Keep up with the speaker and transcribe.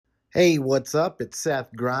Hey, what's up? It's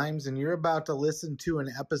Seth Grimes, and you're about to listen to an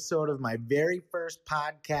episode of my very first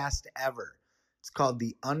podcast ever. It's called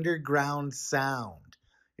The Underground Sound.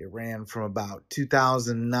 It ran from about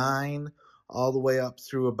 2009 all the way up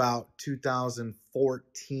through about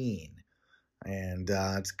 2014. And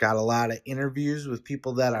it's got a lot of interviews with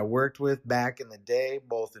people that I worked with back in the day,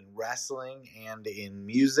 both in wrestling and in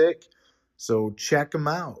music. So check them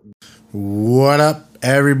out. What up,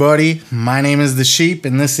 everybody? My name is The Sheep,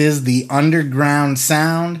 and this is The Underground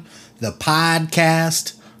Sound, the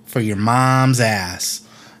podcast for your mom's ass.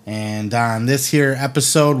 And on this here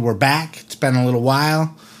episode, we're back. It's been a little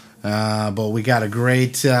while, but we got a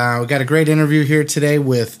great interview here today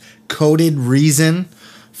with Coded Reason,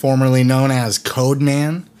 formerly known as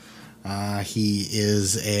CodeMan. He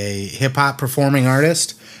is a hip-hop performing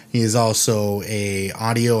artist. He is also a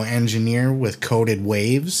audio engineer with Coded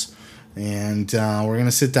Waves. And we're going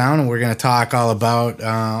to sit down and we're going to talk all about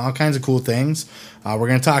all kinds of cool things. We're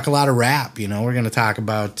going to talk a lot of rap, We're going to talk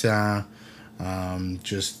about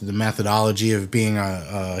just the methodology of being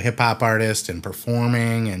a hip-hop artist and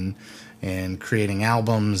performing and creating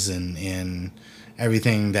albums and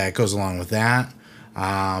everything that goes along with that.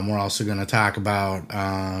 We're also going to talk about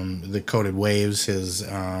the Coded Waves, his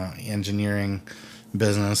engineering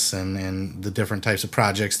business, and the different types of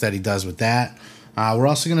projects that he does with that. We're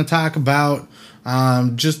also going to talk about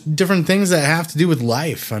just different things that have to do with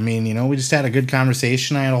life. I mean, we just had a good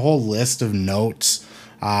conversation. I had a whole list of notes,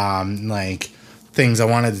 like things I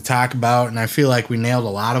wanted to talk about, and I feel like we nailed a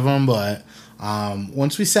lot of them. But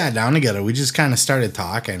once we sat down together, we just kind of started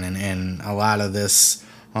talking, and a lot of this,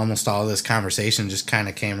 almost all of this conversation just kind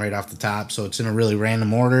of came right off the top. So it's in a really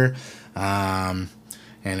random order.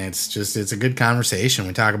 And it's a good conversation.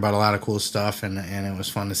 We talk about a lot of cool stuff, and it was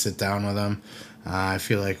fun to sit down with him. I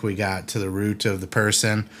feel like we got to the root of the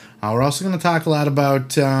person. We're also going to talk a lot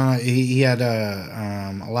about, he had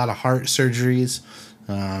a lot of heart surgeries.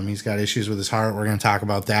 He's got issues with his heart. We're going to talk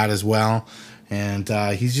about that as well. And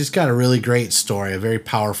he's just got a really great story, a very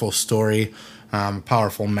powerful story,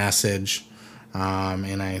 powerful message.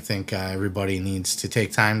 And I think everybody needs to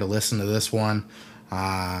take time to listen to this one.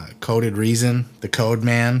 Coded Reason, the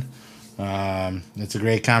CodeMan. It's a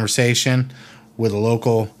great conversation with a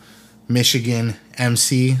local Michigan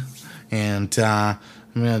MC, and I'm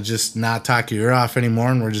going to just not talk your ear off anymore,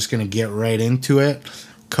 and we're just going to get right into it.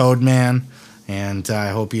 CodeMan, and I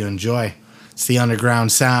hope you enjoy. It's the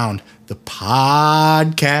Underground Sound, the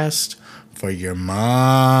podcast for your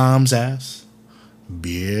mom's ass,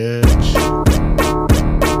 bitch.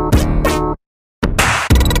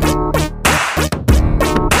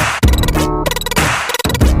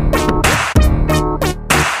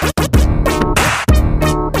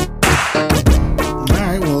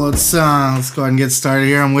 Let's go ahead and get started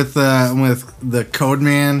here. I'm with the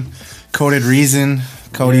CodeMan, Coded Reason,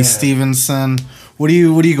 Cody Stevenson. What do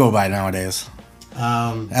you go by nowadays?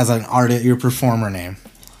 As an artist, your performer name.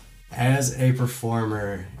 As a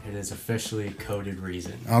performer, it is officially Coded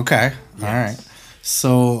Reason. Okay, yes. All right.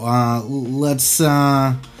 So let's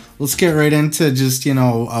get right into just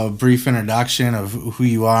a brief introduction of who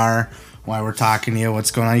you are. Why we're talking to you,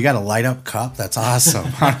 what's going on. You got a light up cup? That's awesome.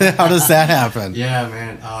 How does that happen? Yeah,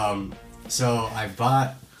 man. So I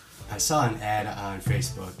saw an ad on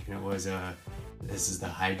Facebook, and it was this is the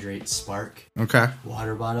Hydrate Spark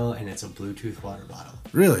water bottle, and it's a Bluetooth water bottle.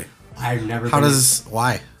 Really? I've never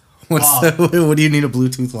why? What do you need a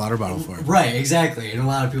Bluetooth water bottle for? Right, exactly. And a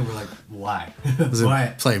lot of people were like, why? Does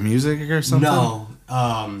it play music or something? No.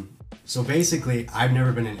 So basically, I've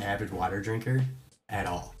never been an avid water drinker at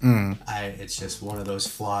all. It's just one of those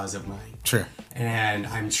flaws of mine. Sure. And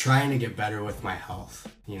I'm trying to get better with my health,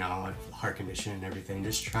 heart condition and everything,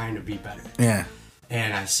 just trying to be better. Yeah.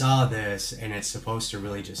 And I saw this, and it's supposed to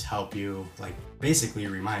really just help you, like, basically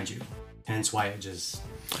remind you. Hence why it just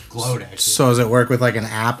glowed, actually. So does it work with, like, an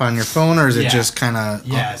app on your phone, or is it just kind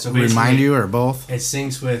of so remind you, or both? It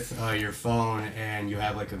syncs with your phone, and you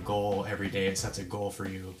have, like, a goal every day. It sets a goal for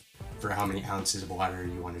you for how many ounces of water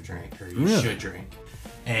you want to drink, or you should drink.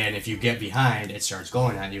 And if you get behind, it starts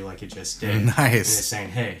going at you like it just did. Nice. And it's saying,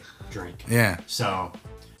 hey, drink. Yeah. So,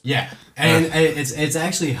 yeah. And it's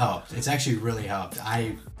actually helped. It's actually really helped.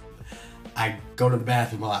 I go to the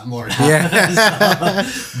bathroom a lot more now.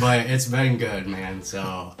 Yeah. But it's been good, man.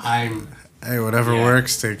 So hey, whatever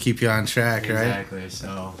works to keep you on track, right? Exactly.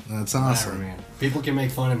 So that's awesome, man. People can make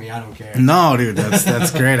fun of me. I don't care. No, dude,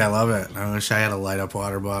 that's great. I love it. I wish I had a light up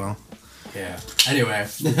water bottle. Yeah. Anyway.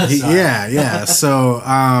 Yeah. So,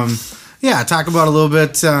 talk about a little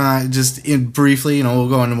bit, just briefly, we'll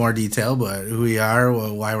go into more detail, but who we are,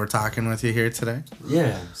 why we're talking with you here today.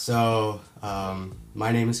 Yeah. So,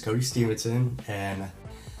 My name is Cody Stevenson, and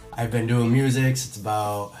I've been doing music since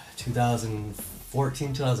about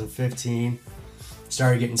 2014, 2015.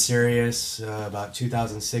 Started getting serious about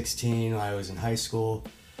 2016 when I was in high school,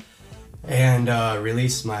 and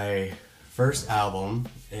released my first album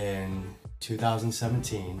in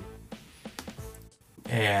 2017,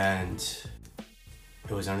 and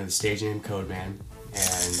it was under the stage name CodeMan.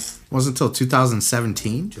 And wasn't until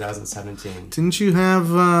 2017. 2017. Didn't you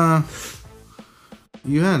have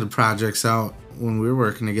you had the projects out when we were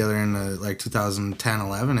working together in like 2010,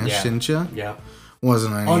 11ish, Yeah. didn't you? Yeah.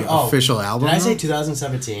 Wasn't any official album? Did I say though?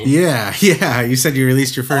 2017? Yeah. You said you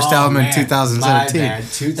released your first album in 2017. My bad.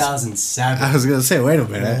 2007. I was gonna say, wait a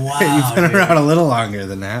minute. Wow, You've been dude. around a little longer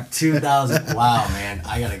than that. 2000. Wow, man.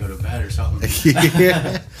 I gotta go to bed or something.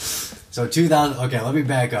 Yeah. So 2000. Okay, let me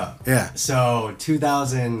back up. Yeah. So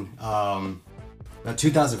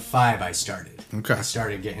 2005 I started. Okay. I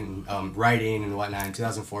started getting writing and whatnot in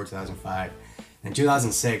 2004, 2005. In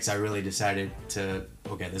 2006, I really decided to,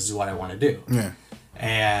 okay, this is what I want to do. Yeah.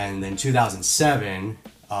 And then 2007,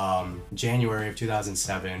 January of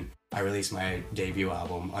 2007, I released my debut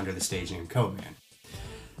album under the stage name CodeMan.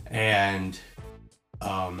 And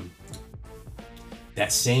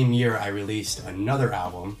that same year, I released another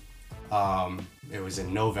album. It was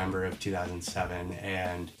in November of 2007,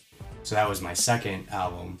 and so that was my second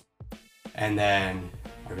album. And then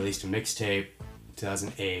I released a mixtape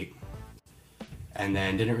 2008, and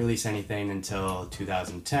then didn't release anything until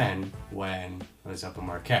 2010 when I was up in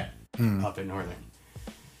Marquette, up at Northern.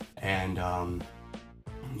 And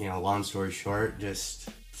long story short, just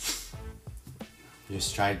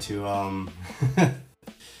tried to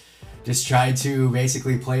just tried to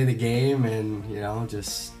basically play the game, and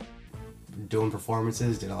just doing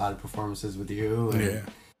performances. Did a lot of performances with you, and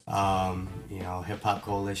Hip Hop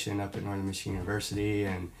Coalition up at Northern Michigan University,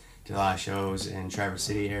 and did a lot of shows in Traverse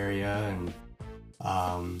City area, and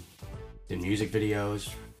did music videos,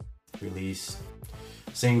 released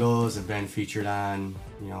singles, have been featured on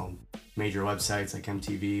major websites like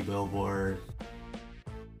MTV, Billboard,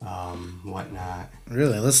 whatnot.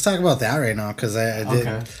 Really? Let's talk about that right now, because I did.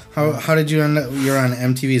 Okay. How did you end up? You're on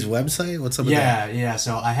MTV's website. What's up with that? Yeah.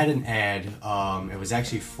 So I had an ad. It was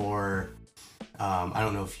actually for. I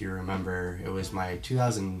don't know if you remember. It was my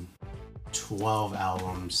 2012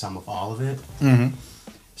 album, Some of All of It. Mm-hmm.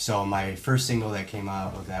 So my first single that came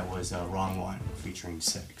out of that was Wrong One, featuring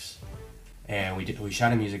Six. And we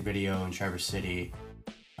shot a music video in Traverse City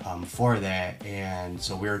for that, and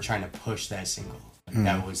so we were trying to push that single.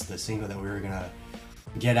 That was the single that we were going to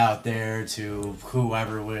get out there to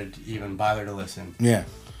whoever would even bother to listen. Yeah.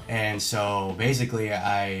 And so basically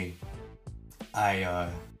I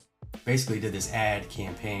basically did this ad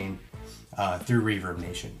campaign through Reverb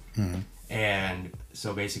Nation. Mm-hmm. And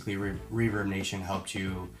so basically Reverb Nation helped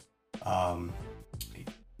you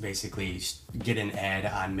basically get an ad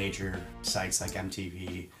on major sites like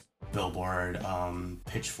MTV, Billboard,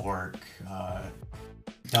 Pitchfork,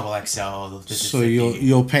 Double XL. So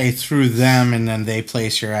you'll pay through them, and then they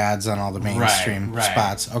place your ads on all the mainstream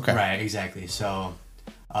spots. Okay. Right, exactly. So,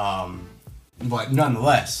 but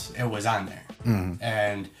nonetheless, it was on there. Mm-hmm.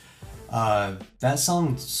 And that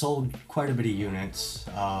song sold quite a bit of units.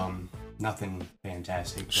 Nothing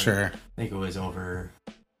fantastic. But Sure. I think it was over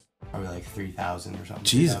probably like 3,000 or something.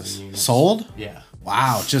 Jesus. Units. Sold? Yeah.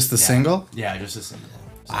 Wow. Just the single? Yeah, just a single.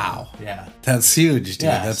 So, Wow. Yeah. That's huge, dude.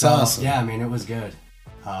 Yeah, That's so, awesome. Yeah, I mean, it was good.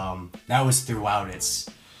 That was throughout its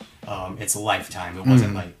lifetime. It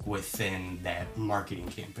wasn't like within that marketing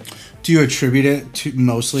campaign. Do you attribute it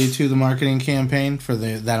mostly to the marketing campaign for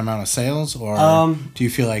that amount of sales, or do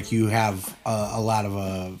you feel like you have a lot of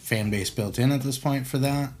a fan base built in at this point for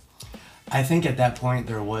that? I think at that point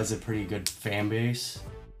there was a pretty good fan base,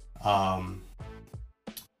 but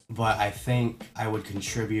I think I would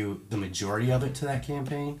contribute the majority of it to that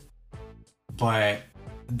campaign. But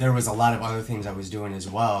there was a lot of other things I was doing as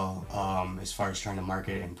well, as far as trying to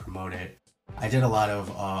market and promote it. I did a lot of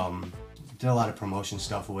promotion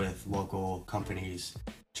stuff with local companies,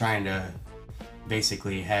 trying to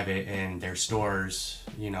basically have it in their stores,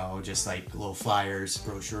 just like little flyers,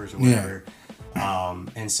 brochures, or whatever.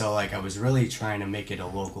 And so like I was really trying to make it a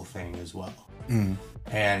local thing as well. Mm.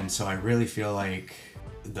 And so I really feel like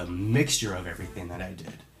the mixture of everything that I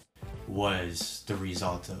did was the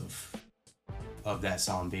result of that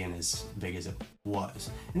song being as big as it was.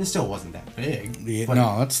 And it still wasn't that big. Yeah, but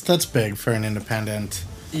no, that's big for an independent.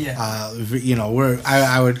 Yeah.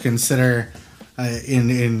 I would consider,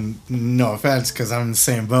 in no offense, because I'm in the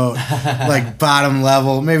same boat, like bottom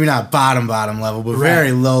level, maybe not bottom level, but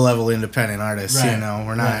very low level independent artists. Right.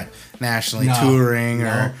 We're not nationally touring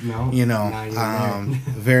or not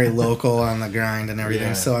very local on the grind and everything.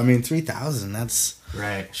 Yeah. So I mean, 3,000. That's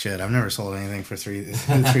right. Shit, I've never sold anything for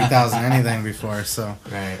 3,000 anything before. So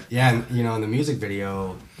right, yeah, and in the music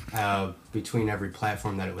video, between every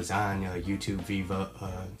platform that it was on, YouTube,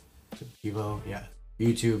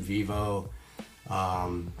 YouTube, Vivo,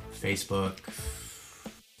 Facebook,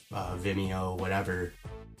 Vimeo, whatever.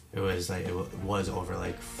 It was over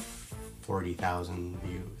like 40,000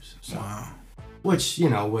 views. So, wow. Which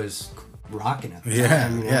was rocking it. Yeah,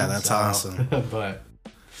 that's awesome. But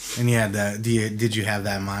and you had that. Did you have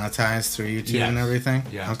that monetized through YouTube and everything?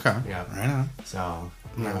 Yeah. Okay. Yeah. Right on. So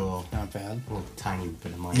not bad. Little tiny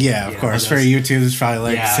bit of money. Yeah, of course. For YouTube, it's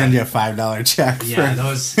probably send you a $5 check. Yeah,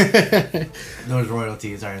 those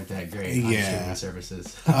royalties aren't that great on streaming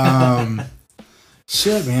services.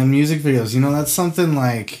 Shit, man, music videos. That's something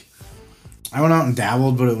like I went out and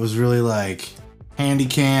dabbled, but it was really like handy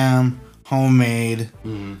cam, homemade,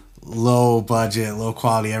 low budget, low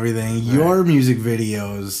quality, everything. Right. Your music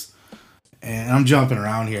videos, and I'm jumping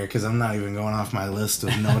around here because I'm not even going off my list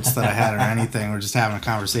of notes that I had or anything. We're just having a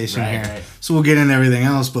conversation here. Right. So we'll get into everything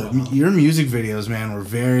else, but your music videos, man, were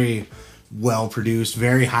very well produced,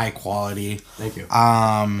 very high quality. Thank you.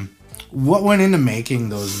 What went into making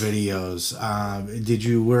those videos? Did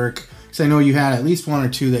you work? Because I know you had at least one or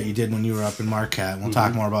two that you did when you were up in Marquette. We'll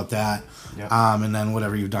talk more about that. Yep. And then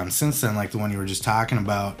whatever you've done since then, like the one you were just talking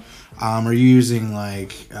about. Are you using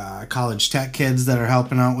like college tech kids that are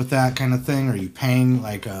helping out with that kind of thing? Are you paying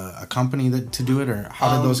like a company to do it? Or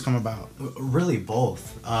how did those come about? Really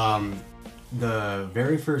both. The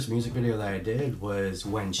very first music video that I did was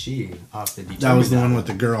When She off the Determined. That was the one with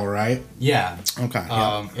the girl, right? Yeah. Okay.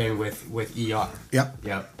 And with ER. Yep.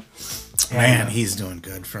 Man, he's doing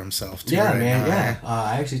good for himself too. Yeah, right man. now, Yeah. Right?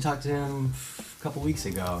 I actually talked to him a couple weeks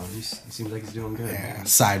ago. He seems like he's doing good. Yeah. Man.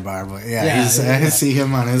 Sidebar, but I see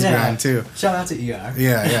him on his grind too. Shout out to ER.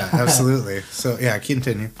 Yeah, absolutely. So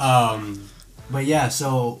continue. But yeah,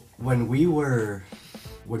 so when we were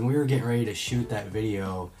getting ready to shoot that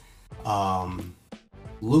video,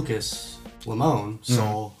 Lucas Lamone,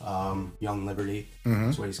 Soul, Young Liberty,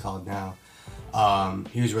 that's what he's called now.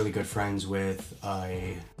 He was really good friends with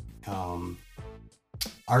a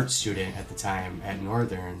art student at the time at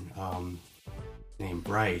Northern named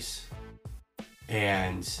Bryce,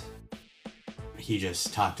 and he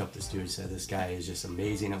just talked up this dude, said this guy is just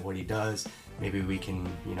amazing at what he does. Maybe we can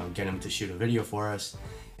get him to shoot a video for us.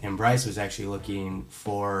 And Bryce was actually looking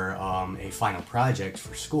for a final project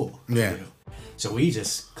for school. Yeah. So we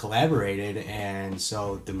just collaborated, and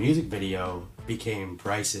so the music video became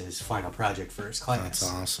Bryce's final project for his class. That's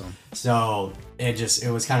awesome. So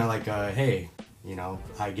it was kind of like hey,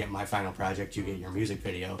 I get my final project, you get your music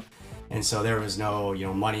video. And so there was no,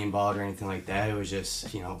 money involved or anything like that. It was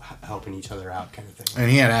just, helping each other out kind of thing.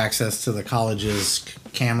 And he had access to the college's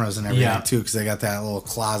cameras and everything too, because they got that little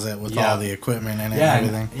closet with all the equipment in it and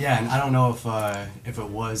everything. And I don't know if it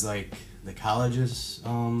was like the college's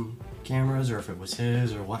cameras or if it was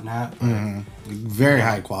his or whatnot. But, very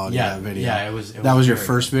high quality that video. Yeah, it that was your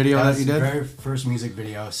first video that you did? That was the very first music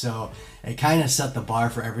video. So it kind of set the bar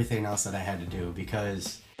for everything else that I had to do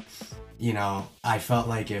because... I felt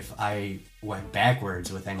like if I went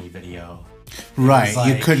backwards with any video... Right,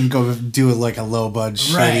 you couldn't go do like a low-budget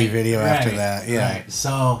shitty video after that. Yeah. Right.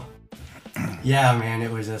 So, yeah, man,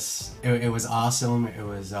 it was just... It was awesome. It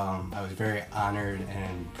was... I was very honored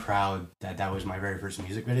and proud that was my very first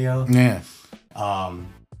music video. Yeah.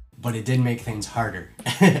 But it did make things harder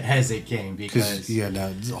as it came because you had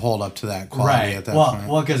to hold up to that quality at that point.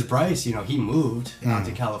 Well, because Bryce, he moved out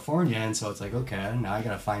to California, and so it's like, okay, now I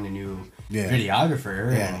gotta find a new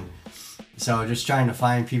videographer. Yeah. And so just trying to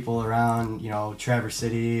find people around, Traverse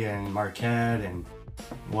City and Marquette and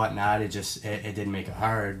whatnot. It did make it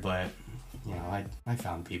hard, but I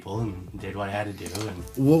found people and did what I had to do. And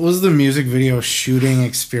what was the music video shooting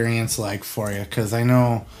experience like for you? Because I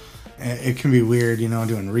know. It can be weird,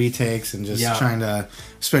 doing retakes and just trying to,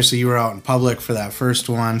 especially you were out in public for that first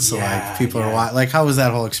one, so like people are watching. Like, how was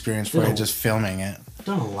that whole experience for you, just filming it? I've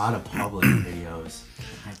done a lot of public videos.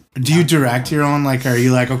 Do you direct your own? Like, are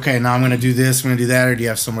you like, okay, now I'm going to do this, I'm going to do that, or do you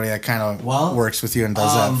have somebody that kind of works with you and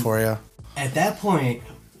does that for you? At that point,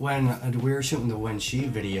 when we were shooting the When She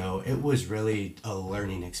video, it was really a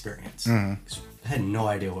learning experience. I had no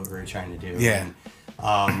idea what we were trying to do. Yeah. And,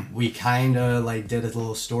 we kind of like did a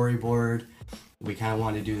little storyboard. We kind of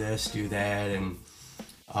wanted to do this, do that, and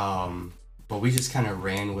but we just kind of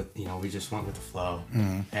ran with, we just went with the flow.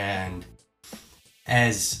 And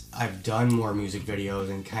as I've done more music videos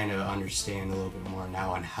and kind of understand a little bit more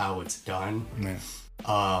now on how it's done,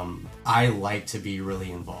 I like to be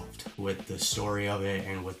really involved with the story of it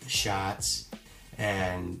and with the shots,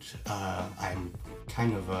 and I'm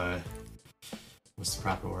kind of a, what's the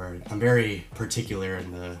proper word? I'm very particular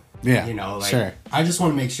in the, you know, like, sure. I just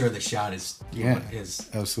want to make sure the shot is, know, is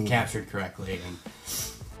absolutely captured correctly. And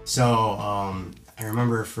so I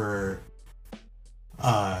remember for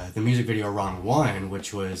the music video Wrong One,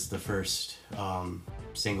 which was the first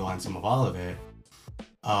single on Some of All of It,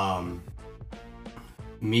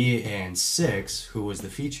 me and Six, who was the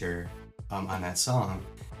feature on that song,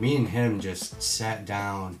 me and him just sat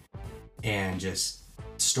down and just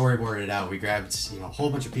storyboarded it out. We grabbed, you know, a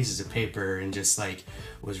whole bunch of pieces of paper and just like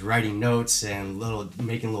was writing notes and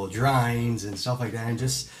making little drawings and stuff like that, and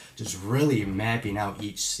just really mapping out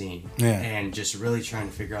each scene, and just really trying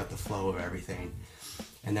to figure out the flow of everything.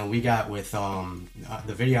 And then we got with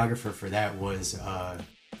the videographer for that was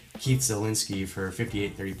Keith Zielinski for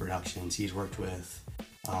 5830 Productions. He's worked with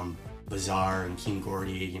Bizarre and King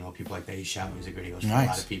Gordy, you know, people like that. He shot music videos for a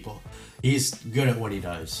lot of people. He's good at what he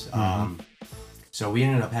does. So we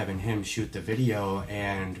ended up having him shoot the video,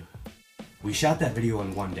 and we shot that video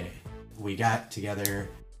in one day. We got together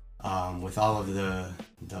with all of the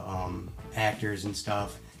actors and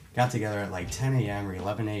stuff, got together at like 10 a.m. or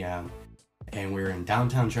 11 a.m. and we were in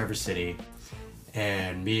downtown Traverse City,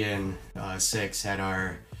 and me and Six had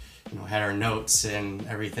our notes and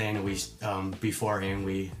everything, and we beforehand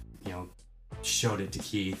we, you know, showed it to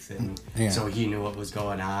Keith, and so he knew what was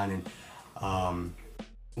going on, and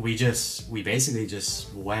we basically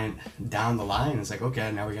just went down the line. It's like,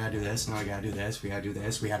 okay, now we gotta do this, now we gotta do this, we gotta do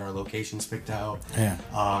this. We had our locations picked out.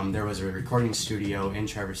 There was a recording studio in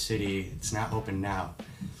Traverse City. It's not open now,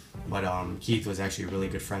 but Keith was actually really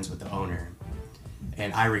good friends with the owner,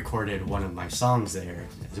 and I recorded one of my songs there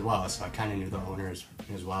as well, so I kind of knew the owners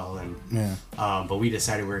as well. And but we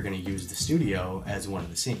decided we were going to use the studio as one of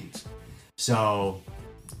the scenes. So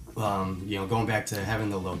you know, going back to having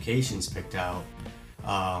the locations picked out,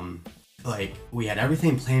 like we had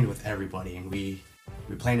everything planned with everybody, and we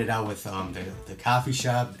planned it out with the coffee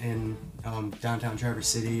shop in downtown Traverse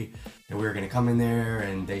City, and we were going to come in there,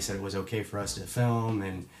 and they said it was okay for us to film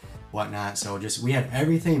and whatnot. So just we had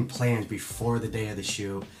everything planned before the day of the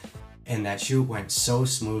shoot, and that shoot went so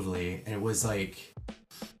smoothly. And it was like,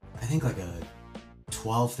 I think like a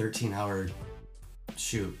 12-13 hour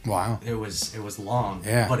shoot. Wow. It was long,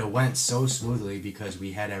 but it went so smoothly because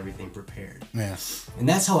we had everything prepared. And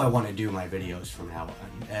that's how I want to do my videos from now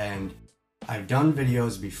on. And I've done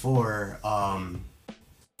videos before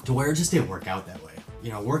to where it just didn't work out that way.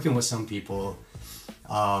 You know, working with some people,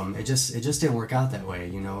 it just didn't work out that way.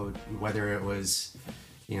 You know, whether it was,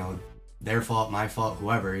 you know, their fault, my fault,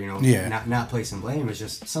 whoever, you know, not placing blame. It's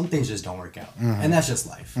just some things just don't work out, and that's just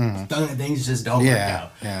life. Things just don't work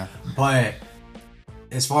out. But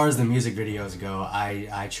as far as the music videos go,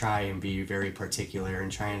 I try and be very particular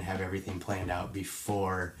and try and have everything planned out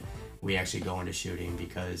before we actually go into shooting,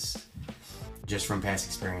 because just from past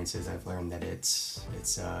experiences, I've learned that it's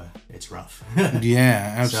rough.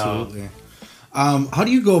 Yeah, absolutely. So, how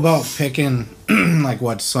do you go about picking like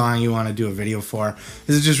what song you want to do a video for?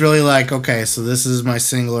 Is it just really like, okay, so this is my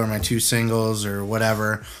single or my two singles or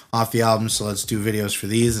whatever off the album, so let's do videos for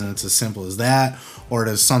these, and it's as simple as that? Or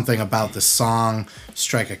does something about the song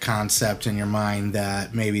strike a concept in your mind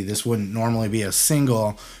that maybe this wouldn't normally be a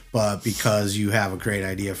single, but because you have a great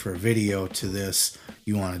idea for a video to this,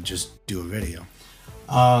 you want to just do a video?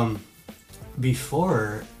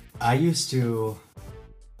 Before, I used to,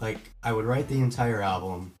 like, I would write the entire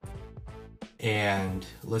album and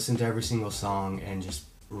listen to every single song and just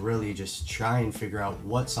really just try and figure out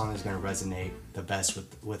what song is going to resonate the best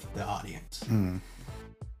with the audience.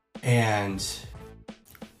 And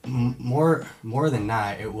more than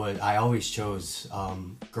not, I always chose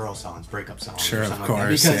girl songs, breakup songs, sure, or something of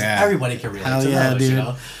course, like that, because everybody can relate to those, dude. You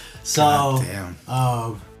know? So,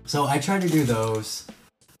 so I tried to do those.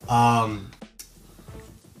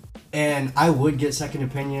 And I would get second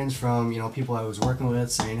opinions from, you know, people I was working with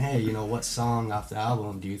saying, hey, you know, what song off the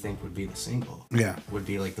album do you think would be the single? Would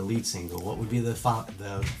be like the lead single? What would be the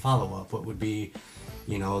follow-up? What would be,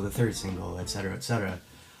 you know, the third single, et cetera, et cetera.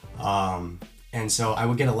 And so I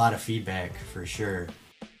would get a lot of feedback for sure.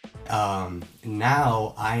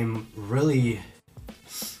 Now I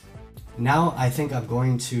think I'm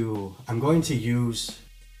going to use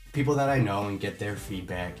people that I know and get their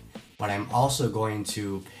feedback, but I'm also going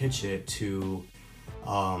to pitch it to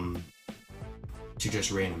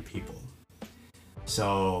just random people.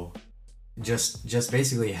 So just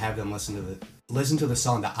basically have them listen to the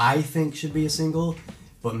song that I think should be a single,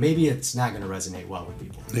 but maybe it's not going to resonate well with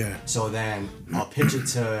people. So then I'll pitch it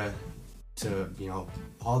to to, you know,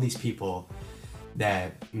 all these people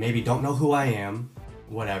that maybe don't know who I am,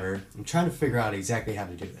 whatever. I'm trying to figure out exactly how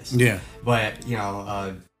to do this. Yeah. But,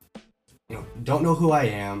 don't know who I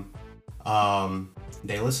am.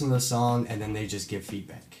 They listen to the song and then they just give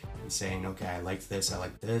feedback and saying, okay, I liked this, it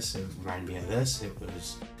reminded me of this, it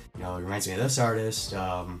was, it reminds me of this artist,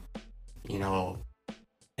 and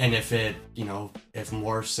if if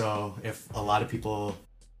a lot of people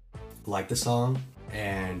like the song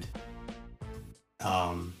and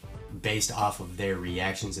based off of their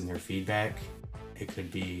reactions and their feedback, that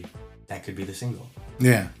could be the single.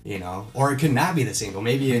 Yeah. Or it could not be the single.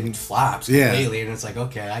 Maybe it flops completely, and it's like,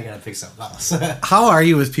 okay, I gotta pick something else. How are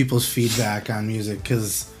you with people's feedback on music?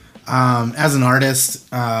 Because as an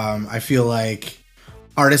artist, I feel like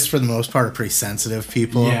artists for the most part are pretty sensitive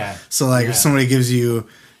people. Yeah. So like if somebody gives you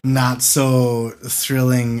not so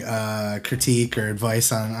thrilling critique or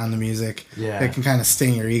advice on the music, it can kind of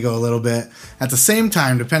sting your ego a little bit. At the same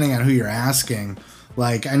time, depending on who you're asking,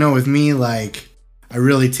 like I know with me, like I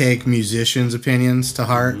really take musicians' opinions to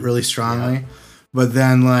heart really strongly. Yeah. But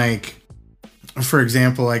then, like, for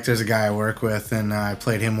example, like there's a guy I work with, and I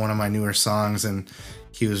played him one of my newer songs, and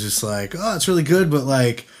he was just like, oh, it's really good, but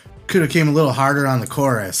like could have came a little harder on the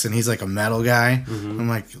chorus. And he's like a metal guy. I'm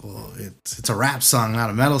like, well, it's a rap song, not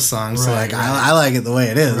a metal song. So like I like it the way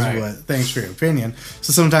it is, but thanks for your opinion.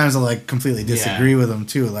 So sometimes I'll like completely disagree with him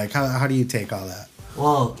too. Like how do you take all that?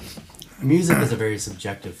 Well, music is a very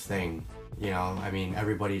subjective thing. I mean,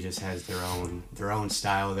 everybody just has their own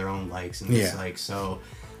style, their own likes and dislikes. So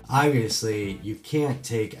obviously you can't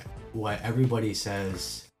take what everybody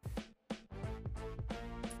says,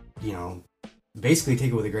 basically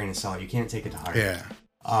take it with a grain of salt. You can't take it to heart. Yeah.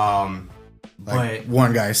 But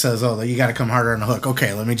one guy says, "Oh, you got to come harder on the hook."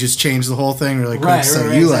 Okay, let me just change the whole thing really quick.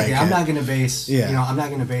 You like it. I'm not gonna base, I'm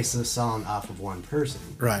not gonna base this song off of one person.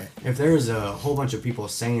 Right. If there's a whole bunch of people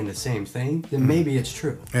saying the same thing, then maybe it's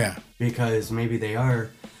true. Yeah. Because maybe they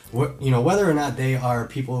are, whether or not they are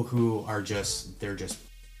people who are they're just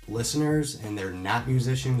listeners and they're not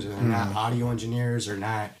musicians or they're not audio engineers or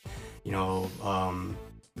not,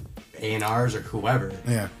 A&Rs or whoever.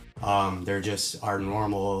 Yeah. They're just our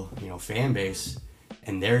normal, fan base,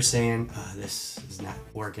 and they're saying this is not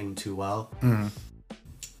working too well.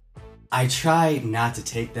 I try not to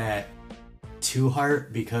take that to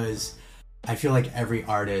heart because I feel like every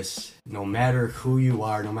artist, no matter who you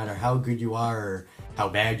are, no matter how good you are or how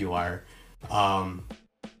bad you are,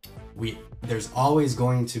 there's always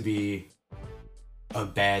going to be a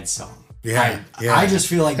bad song. Yeah. I just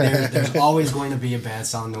feel like there's always going to be a bad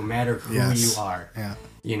song no matter who you are. Yeah.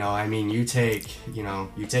 I mean, you take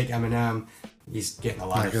Eminem, he's getting a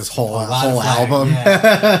lot of his whole flag. album.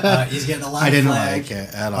 Yeah. He's getting a lot of I didn't flag. like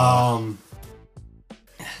it at all.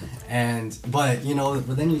 But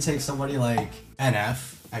then you take somebody like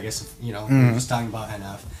NF, I guess, we're just talking about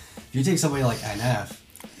NF. If you take somebody like NF,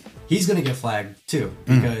 he's going to get flagged too,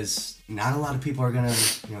 because not a lot of people are going to,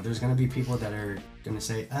 there's going to be people that are going to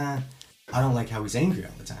say, I don't like how he's angry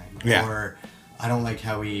all the time. Yeah. Or I don't like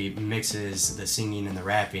how he mixes the singing and the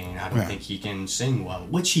rapping. I don't think he can sing well,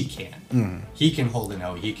 which he can. He can hold a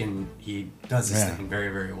note. He does this thing very,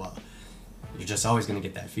 very well. You're just always going to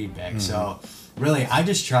get that feedback. So really, I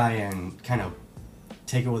just try and kind of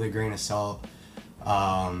take it with a grain of salt.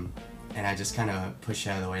 And I just kind of push it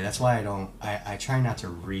out of the way. That's why I try not to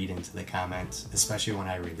read into the comments, especially when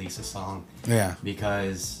I release a song. Yeah.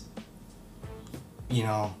 Because,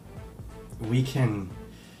 we can...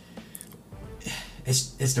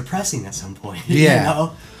 It's depressing at some point,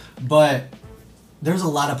 But there's a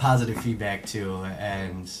lot of positive feedback too,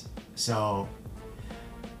 and so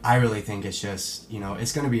I really think it's just,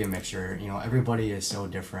 it's going to be a mixture. Everybody is so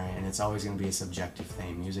different, and it's always going to be a subjective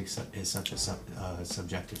thing. Music is such a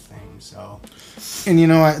subjective thing. So,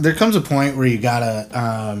 and there comes a point where you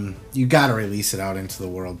gotta release it out into the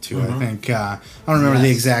world too. I think I don't remember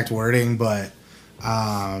the exact wording, but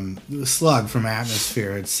Slug from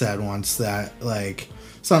Atmosphere had said once that like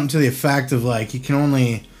something to the effect of like you can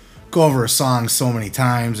only go over a song so many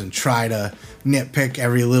times and try to nitpick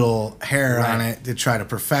every little hair on it to try to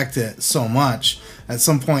perfect it so much. At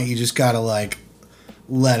some point you just gotta like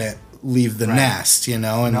let it leave the nest, and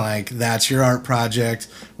like that's your art project.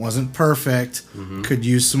 Wasn't perfect, could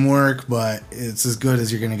use some work, but it's as good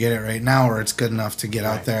as you're gonna get it right now, or it's good enough to get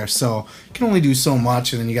out there. So you can only do so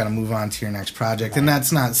much, and then you got to move on to your next project. And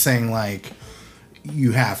that's not saying like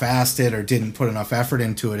you half-assed it or didn't put enough effort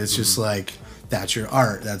into it. It's just like that's your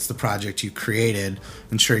art, that's the project you created,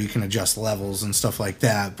 and sure you can adjust levels and stuff like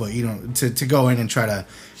that, but to go in and try to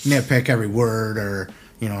nitpick every word or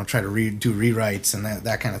try to do rewrites and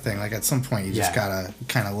that kind of thing. Like at some point, you just gotta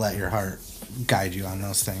kind of let your heart guide you on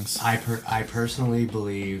those things? I personally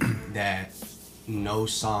believe that no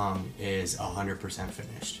song is 100%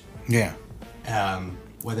 finished. Yeah.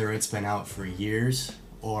 Whether it's been out for years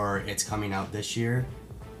or it's coming out this year,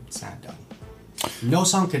 it's not done. No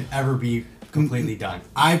song could ever be completely done.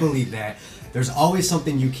 I believe that. There's always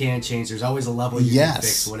something you can change. There's always a level you can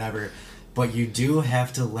fix, whatever. But you do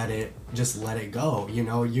have to let it go. You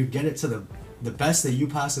know, you get it to the best that you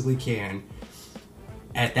possibly can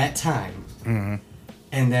at that time. Mm-hmm.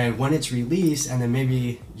 And then when it's released, and then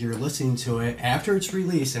maybe you're listening to it after it's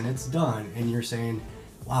released and it's done, and you're saying,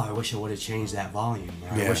 wow, I wish I would have changed that volume.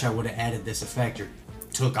 Or I wish I would have added this effect or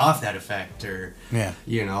took off that effect or,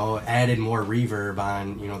 you know, added more reverb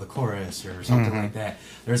on, you know, the chorus or something like that.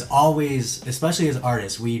 There's always, especially as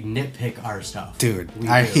artists, we nitpick our stuff. Dude,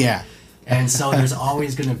 yeah. And so there's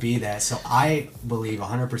always going to be that. So I believe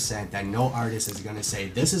 100% that no artist is going to say,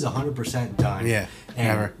 this is 100% done. Yeah,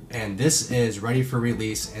 never. And this is ready for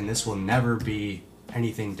release, and this will never be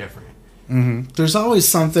anything different. Mm-hmm. There's always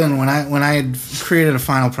something, when I had created a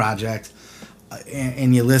final project,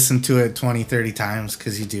 and you listen to it 20, 30 times,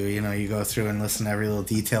 because you do, you know, you go through and listen to every little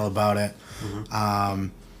detail about it. Mm-hmm.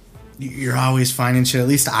 You're always finding shit. At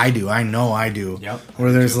least I do. I know I do. Yep.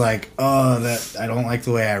 Where there's like, oh, that I don't like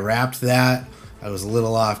the way I rapped that. I was a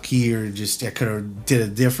little off key, or just I could have did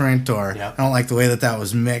it different, or I don't like the way that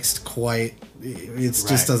was mixed quite. It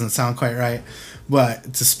just doesn't sound quite right.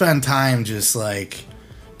 But to spend time just like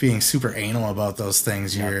being super anal about those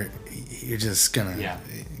things, you're just gonna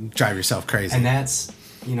drive yourself crazy. And that's,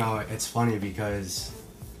 you know, it's funny because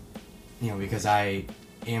I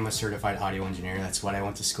am a certified audio engineer. That's what I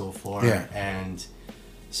went to school for. Yeah. And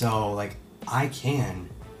so like I can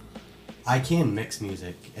mix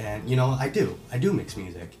music, and you know, I do mix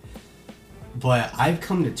music. But I've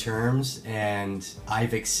come to terms and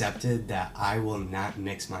I've accepted that I will not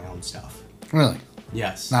mix my own stuff. Really?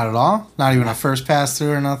 Yes. Not at all? Not even a first pass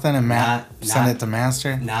through or nothing, and send it to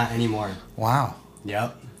master? Not anymore. Wow.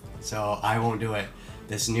 Yep. So I won't do it.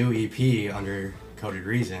 This new EP under Coded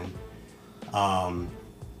Reason, I'm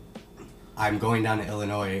going down to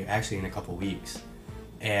Illinois actually in a couple weeks,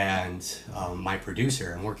 and my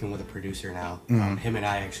producer, I'm working with a producer now. Him and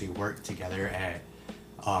I actually worked together at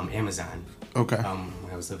Amazon. Okay.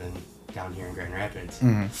 When I was living down here in Grand Rapids.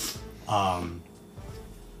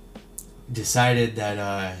 Decided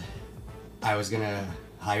that I was gonna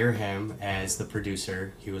hire him as the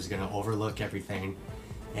producer. He was gonna overlook everything,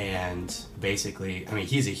 and basically, I mean,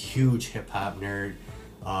 he's a huge hip hop nerd.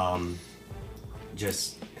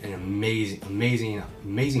 Just an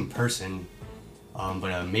amazing person,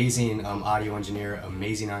 but an amazing audio engineer,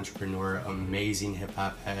 amazing entrepreneur, amazing hip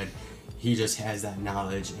hop head. He just has that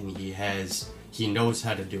knowledge, and he knows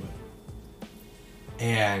how to do it.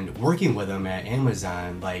 And working with him at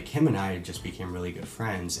Amazon, like, him and I just became really good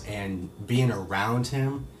friends, and being around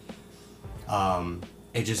him,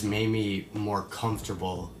 it just made me more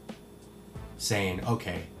comfortable saying,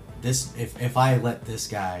 okay, this, if I let this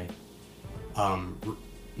guy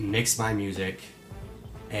mix my music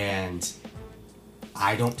and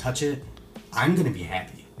I don't touch it, I'm gonna be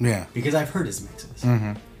happy. Yeah. Because I've heard his mixes.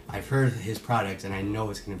 Mm-hmm. I've heard his product, and I know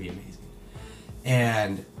it's gonna be amazing.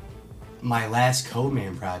 And my last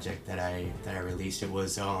CodeMan project that I released, it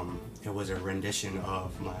was a rendition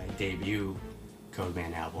of my debut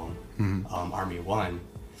CodeMan album, Army 1.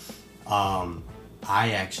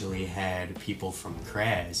 I actually had people from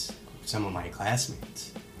Kraz, some of my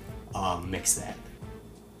classmates, mix that.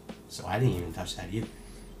 So I didn't even touch that either.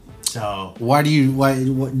 So why do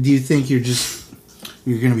you think you're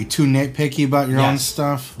gonna be too nitpicky about your own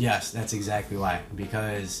stuff? Yes, that's exactly why.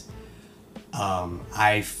 Because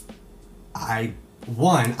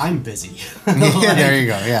I'm busy. Yeah, there you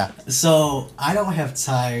go. Yeah. So I don't have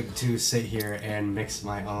time to sit here and mix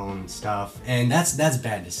my own stuff, and that's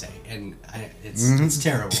bad to say, and it's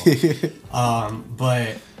terrible.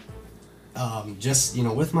 But just, you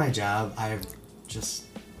know, with my job, I'm just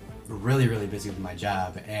really, really busy with my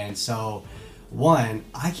job, and so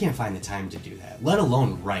I can't find the time to do that, let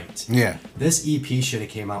alone write. Yeah. This EP should have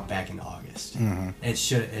came out back in August. It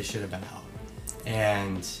should have been out,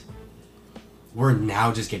 and we're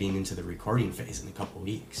now just getting into the recording phase in a couple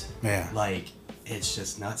weeks. Yeah. Like, it's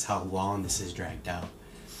just nuts how long this is dragged out.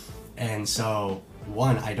 And so,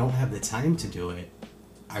 I don't have the time to do it.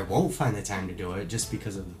 I won't find the time to do it just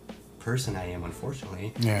because of the person I am,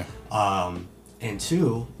 unfortunately. Yeah. And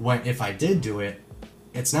two, if I did do it,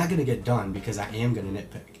 it's not going to get done because I am going to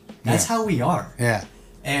nitpick. That's how we are. Yeah.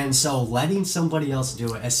 And so letting somebody else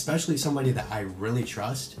do it, especially somebody that I really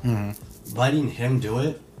trust, letting him do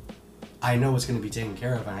it, I know it's going to be taken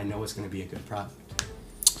care of, and I know it's going to be a good product.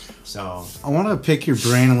 So I want to pick your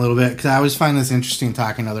brain a little bit because I always find this interesting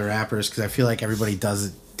talking to other rappers because I feel like everybody does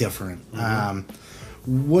it different.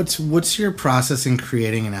 What's your process in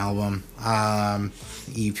creating an album,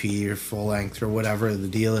 EP or full length or whatever the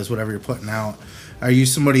deal is, whatever you're putting out? Are you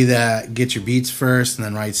somebody that gets your beats first and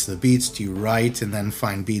then writes the beats? Do you write and then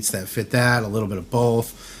find beats that fit that? A little bit of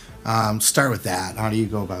both. Start with that. How do you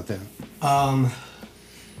go about that? I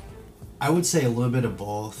would say a little bit of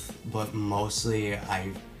both, but mostly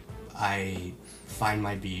I find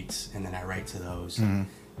my beats and then I write to those.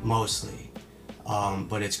 Mostly.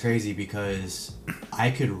 But it's crazy because I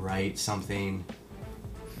could write something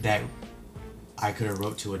that I could have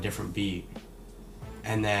wrote to a different beat,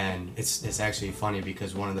 and then it's actually funny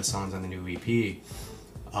because one of the songs on the new EP,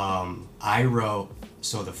 I wrote.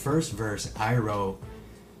 So the first verse I wrote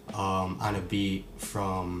on a beat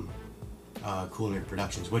from Cool Nerd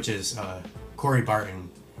Productions, which is Corey Barton,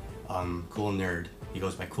 Cool Nerd. He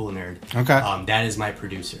goes by Cool Nerd. Okay. That is my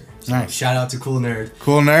producer. So nice. Shout out to Cool Nerd.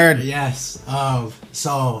 Cool Nerd. Yes.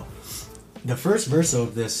 So the first verse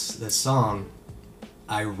of this song,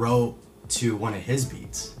 I wrote to one of his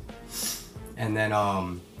beats, and then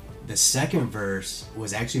the second verse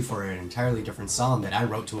was actually for an entirely different song that I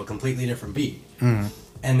wrote to a completely different beat. And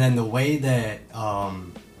then the way that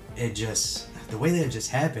it just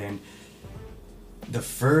happened, the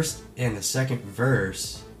first and the second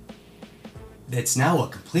verse, it's now a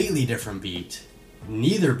completely different beat.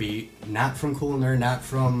 Neither beat, not from Cool Nerd, not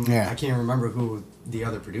from, I can't remember who the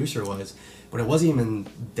other producer was, but it wasn't even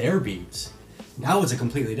their beats. Now it's a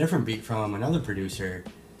completely different beat from another producer,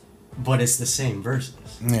 but it's the same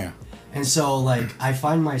verses. Yeah. And so, like, I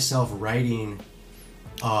find myself writing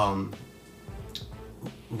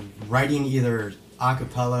either a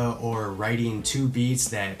cappella or writing two beats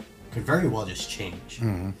that could very well just change.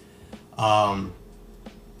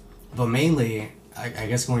 But mainly, I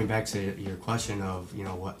guess going back to your question of, you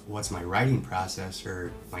know, what's my writing process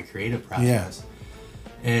or my creative process,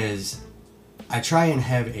 is I try and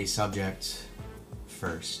have a subject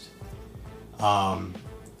first. And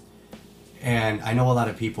I know a lot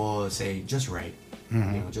of people say, just write. You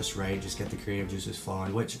know, just write, just get the creative juices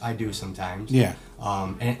flowing, which I do sometimes. Yeah.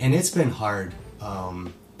 And it's been hard.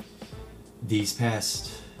 The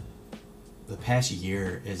past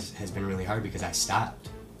year has been really hard because I stopped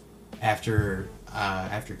after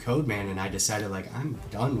CodeMan, and I decided, like, I'm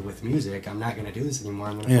done with music. I'm not gonna do this anymore.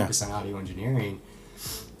 I'm gonna focus on audio engineering.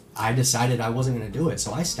 I decided I wasn't gonna do it,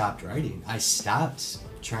 so I stopped writing. I stopped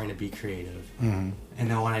trying to be creative. And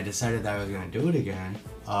then when I decided that I was gonna do it again,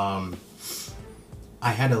 I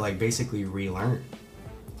had to, like, basically relearn.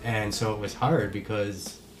 And so it was hard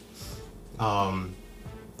because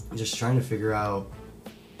just trying to figure out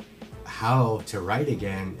how to write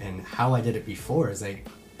again, and how I did it before is like,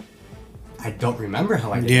 I don't remember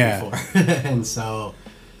how I did it before. And so,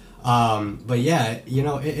 but yeah, you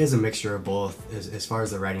know, it is a mixture of both. As far as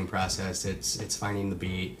the writing process, it's finding the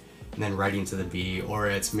beat and then writing to the beat, or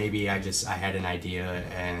it's maybe I had an idea,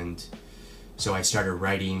 and so I started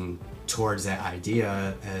writing towards that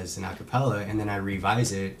idea as an a cappella, and then I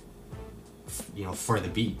revise it, you know, for the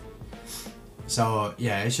beat. So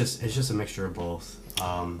yeah, it's just a mixture of both.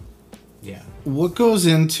 Yeah. What goes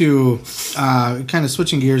into kind of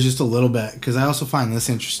switching gears just a little bit, because I also find this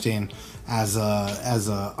interesting as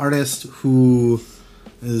a artist who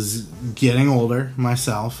is getting older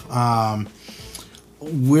myself.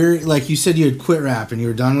 Where, like you said, you had quit rap and you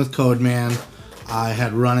were done with CodeMan. I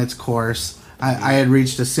had run its course. I had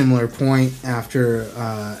reached a similar point after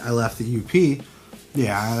I left the UP.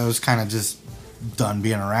 Yeah, I was kind of just done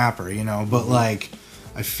being a rapper, you know. But like,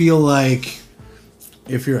 I feel like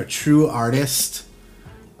if you're a true artist,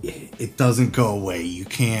 it doesn't go away. You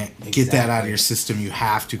can't get that out of your system. You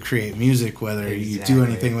have to create music, whether you do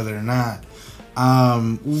anything with it or not.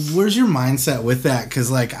 Where's your mindset with that? Because,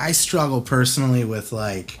 like, I struggle personally with,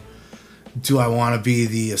 like, do I want to be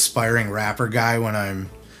the aspiring rapper guy when I'm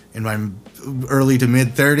in my early to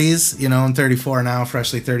mid 30s? You know, I'm 34 now,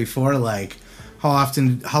 freshly 34. Like, how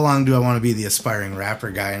long do I want to be the aspiring rapper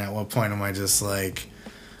guy? And at what point am I just, like,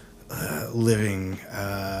 living,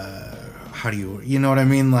 how do you know what I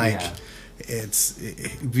mean? Like,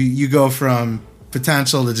 you go from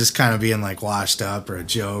potential to just kind of being, like, washed up or a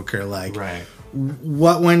joke, or, like,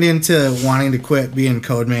 what went into wanting to quit being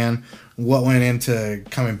CodeMan? What went into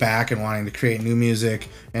coming back and wanting to create new music?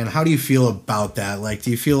 And how do you feel about that? Like,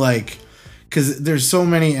 do you feel like, because there's so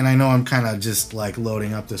many, and I know I'm kind of just, like,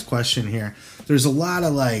 loading up this question here. There's a lot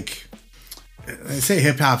of, like, I say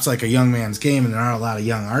hip hop's like a young man's game, and there are a lot of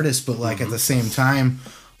young artists, but, like, at the same time,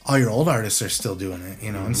 all your old artists are still doing it,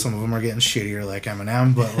 you know, and some of them are getting shittier, like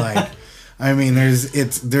Eminem, but, like, I mean, there's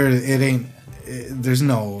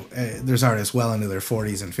artists well into their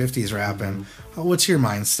 40s and 50s rapping. What's your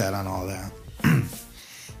mindset on all that?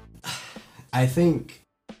 I think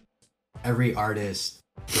every artist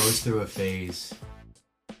goes through a phase,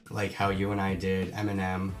 like how you and I did.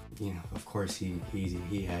 Eminem, of course he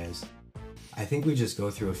has. I think we just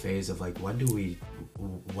go through a phase of like, when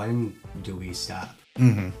do we stop?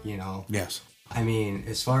 Yes. I mean,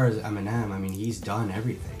 as far as Eminem, I mean, he's done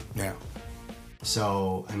everything. Yeah.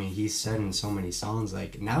 So, I mean, he's said in so many songs,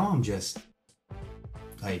 like, now I'm just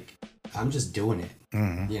doing it,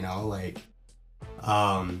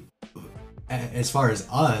 as far as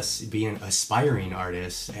us being aspiring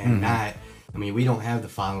artists and not, I mean, we don't have the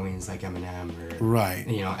followings like Eminem or, right.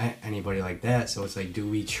 Anybody like that. So it's like, do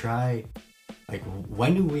we try, like,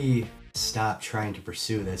 when do we stop trying to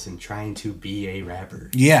pursue this and trying to be a rapper?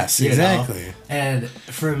 Yes, exactly. And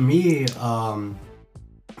for me,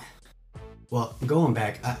 well, going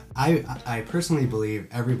back, I personally believe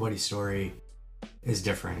everybody's story is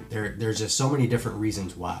different. There's just so many different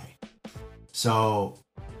reasons why. So,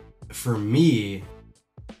 for me,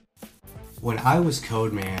 when I was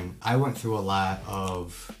CodeMan, I went through a lot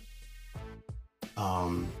of,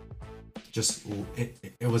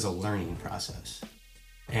 it was a learning process.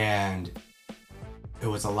 And it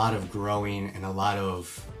was a lot of growing and a lot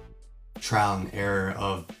of trial and error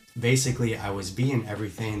of, basically, I was being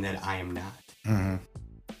everything that I am not.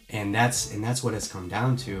 And that's what it's come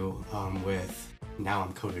down to with now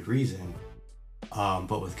I'm Coded Reason.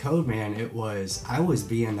 But with CodeMan, I was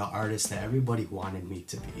being the artist that everybody wanted me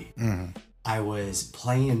to be. I was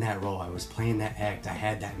playing that role. I was playing that act. I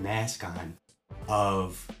had that mask on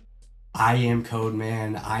of, I am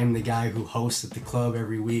CodeMan. I'm the guy who hosts at the club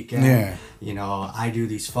every weekend. Yeah. I do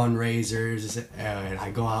these fundraisers and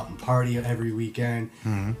I go out and party every weekend.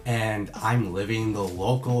 And I'm living the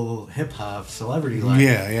local hip hop celebrity life.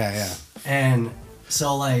 Yeah. And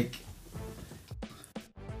so, like,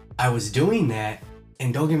 I was doing that,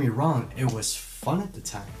 and don't get me wrong, it was fun at the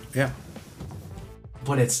time. Yeah.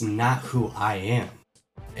 But it's not who I am.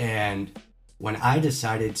 And when I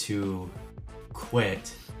decided to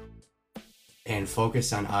quit and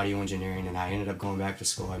focused on audio engineering, and I ended up going back to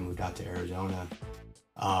school. I moved out to Arizona.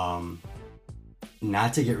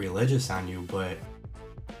 Not to get religious on you, but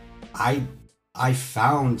I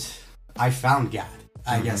found God.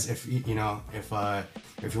 I guess if you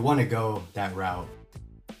want to go that route,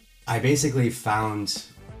 I basically found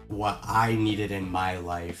what I needed in my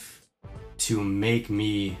life to make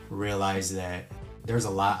me realize that there's a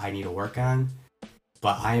lot I need to work on,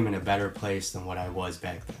 but I am in a better place than what I was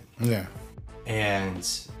back then. Yeah. And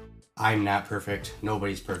I'm not perfect.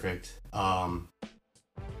 Nobody's perfect. I'm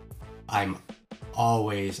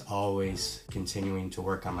always continuing to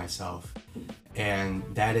work on myself. And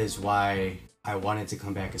that is why I wanted to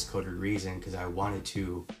come back as Coded Reason, because I wanted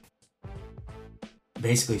to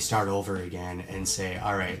basically start over again and say,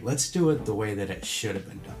 all right, let's do it the way that it should have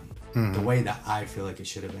been done. The way that I feel like it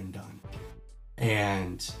should have been done.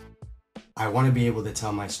 And I want to be able to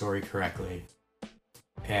tell my story correctly.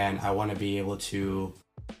 And I want to be able to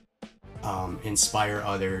inspire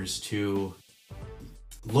others to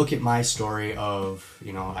look at my story of,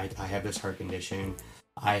 I have this heart condition.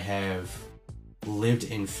 I have lived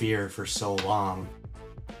in fear for so long.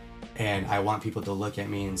 And I want people to look at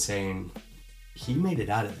me and saying, he made it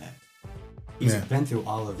out of that. He's been through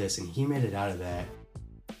all of this and he made it out of that.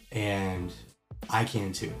 And I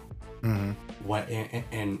can too.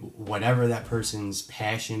 Whatever that person's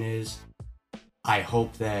passion is, I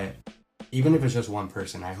hope that, even if it's just one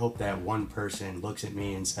person, I hope that one person looks at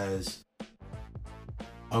me and says,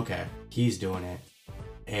 okay, he's doing it.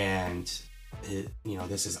 And,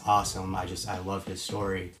 this is awesome. I love his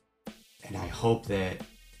story. And I hope that,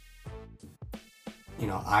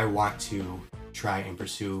 I want to try and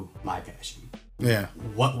pursue my passion. Yeah.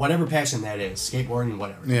 Whatever passion that is, skateboarding,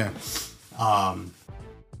 whatever. Yeah.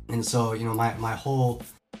 And so, my whole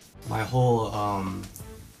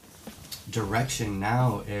direction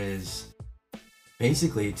now is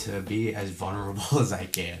basically to be as vulnerable as I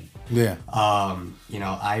can. Yeah. I'm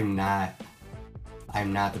not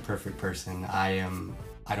the perfect person. I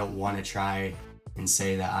don't want to try and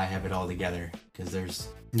say that I have it all together, because there's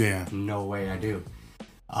no way I do.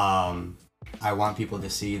 I want people to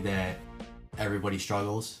see that everybody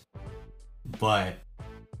struggles, but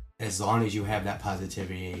as long as you have that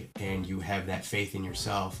positivity and you have that faith in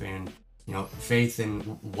yourself and faith in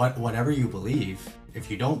whatever you believe,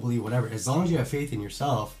 if you don't believe whatever, as long as you have faith in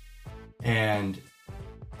yourself and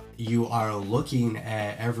you are looking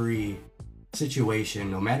at every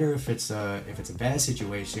situation, no matter if it's a bad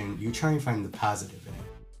situation, you try and find the positive in it.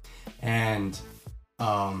 And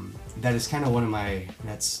that is kind of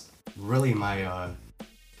that's really my,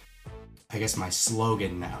 I guess my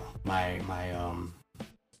slogan now. My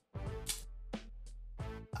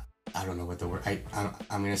I don't know what the word,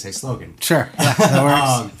 I'm going to say slogan. Sure. Yeah,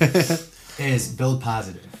 that works. Is build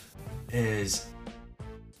positive. Is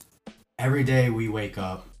every day we wake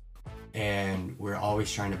up and we're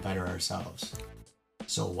always trying to better ourselves.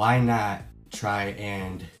 So why not try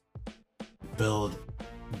and build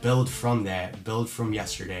from that, build from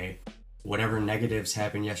yesterday, whatever negatives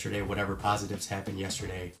happened yesterday, whatever positives happened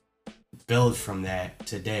yesterday, build from that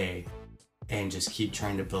today, and just keep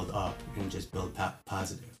trying to build up and just build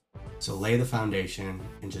positive. So lay the foundation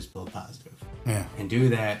and just build positive. Yeah. And do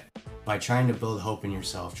that by trying to build hope in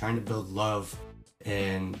yourself, trying to build love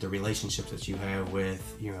in the relationships that you have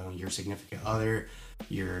with, you know, your significant other,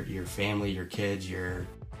 your family, your kids, your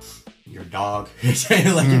dog. Like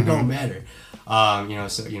it don't matter. You know,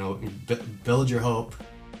 so, you know, build your hope,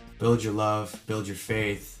 build your love, build your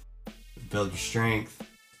faith, build your strength,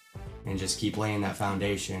 and just keep laying that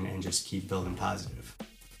foundation and just keep building positive.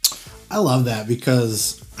 I love that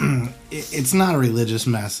because it's not a religious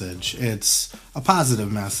message. It's a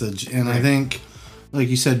positive message. And right. I think, like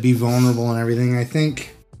you said, be vulnerable and everything. I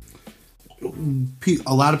think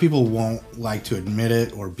a lot of people won't like to admit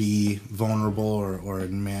it or be vulnerable or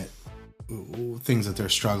admit things that they're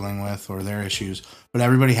struggling with or their issues, but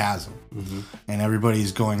everybody has them. Mm-hmm. And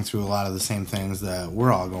everybody's going through a lot of the same things that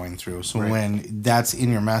we're all going through. So right. when that's in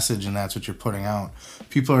your message and that's what you're putting out,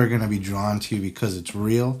 people are going to be drawn to you because it's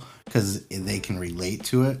real, because they can relate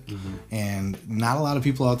to it. Mm-hmm. And not a lot of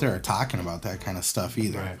people out there are talking about that kind of stuff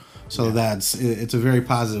either. Right. So yeah. It's a very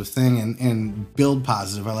positive thing, and build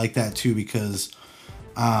positive. I like that too, because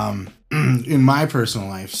in my personal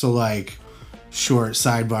life, so like, short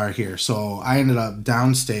sidebar here. So I ended up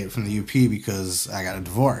downstate from the UP because I got a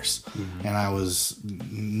divorce. Mm-hmm. And I was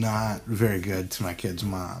not very good to my kid's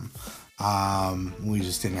mom. We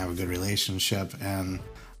just didn't have a good relationship. And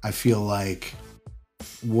I feel like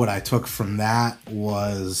what I took from that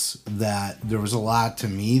was that there was a lot to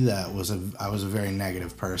me that I was a very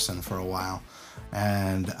negative person for a while.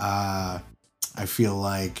 And I feel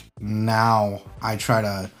like now I try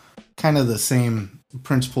to kind of the same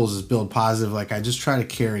principles as build positive. Like I just try to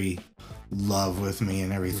carry love with me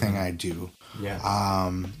in everything I do. Yeah.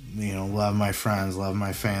 You know, love my friends, love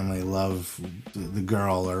my family, love the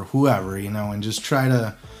girl or whoever, you know, and just try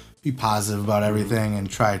to be positive about everything and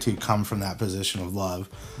try to come from that position of love.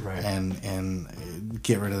 Right. And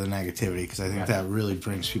get rid of the negativity, because I think that really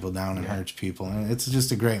brings people down and hurts people. And it's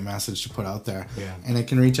just a great message to put out there. Yeah. And it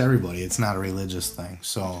can reach everybody. It's not a religious thing.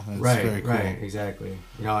 So it's very cool. Right, exactly.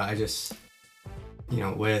 You know, I just, you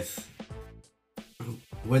know, with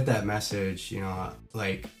that message, you know,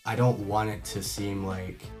 like, I don't want it to seem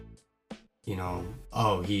like, you know,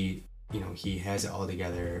 oh, he has it all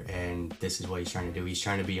together and this is what he's trying to do. He's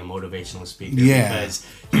trying to be a motivational speaker because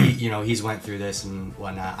he's went through this and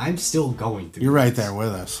whatnot. I'm still going through. You're right there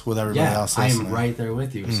with us, with everybody else listening. I'm right there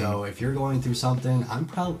with you. Mm-hmm. So if you're going through something, I'm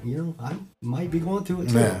probably, you know, I might be going through it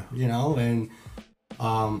too, you know, and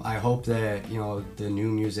I hope that, you know, the new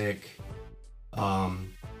music,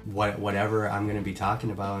 whatever I'm going to be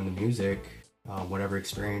talking about in the music, whatever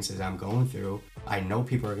experiences I'm going through, I know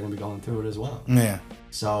people are going to be going through it as well. Yeah.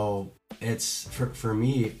 So it's for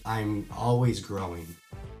me, I'm always growing,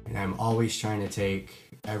 and I'm always trying to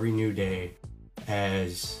take every new day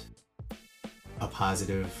as a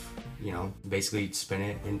positive, you know, basically spin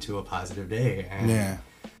it into a positive day. And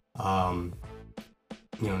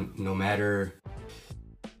you know, no matter,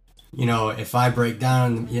 you know, if I break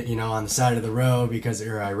down, you know, on the side of the road because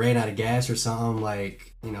I ran out of gas or something,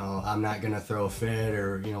 like, you know, I'm not going to throw a fit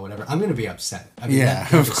or, you know, whatever. I'm going to be upset. I mean,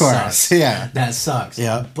 that of course. Sucks. Yeah. That sucks.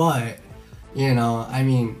 Yeah. But, you know, I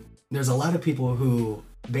mean, there's a lot of people who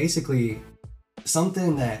basically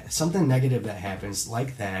something negative that happens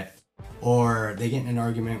like that, or they get in an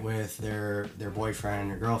argument with their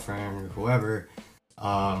boyfriend or girlfriend or whoever,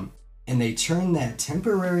 and they turn that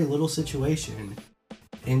temporary little situation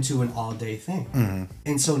into an all-day thing. Mm-hmm.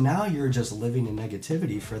 And so now you're just living in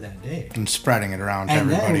negativity for that day. And spreading it around to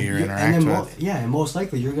everybody you're interacting with. And most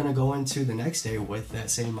likely you're going to go into the next day with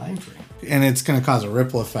that same mind frame. And it's going to cause a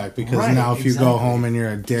ripple effect, because now if you go home and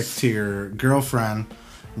you're a dick to your girlfriend,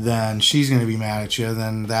 then she's going to be mad at you.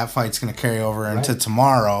 Then that fight's going to carry over into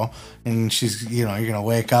tomorrow. And she's, you know, you're going to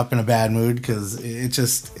wake up in a bad mood because it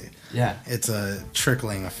just... Yeah. It's a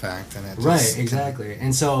trickling effect. And it just, exactly.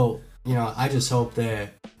 And so... You know, I just hope that,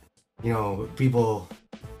 you know, people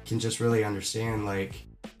can just really understand, like,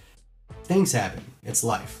 things happen. It's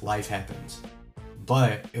life. Life happens.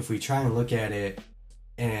 But if we try and look at it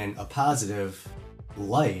in a positive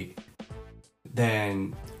light,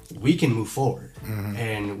 then we can move forward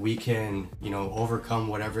and we can, overcome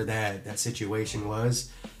whatever that situation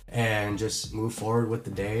was and just move forward with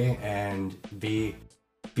the day and be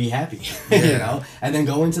happy, and then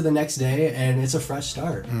go into the next day and it's a fresh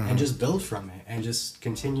start and just build from it and just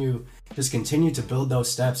continue to build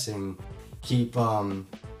those steps and keep, and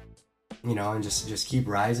just keep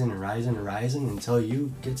rising and rising and rising until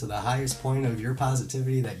you get to the highest point of your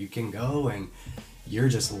positivity that you can go, and you're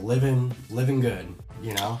just living good,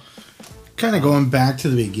 Kind of going back to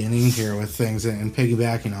the beginning here with things and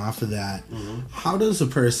piggybacking off of that, how does a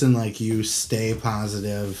person like you stay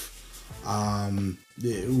positive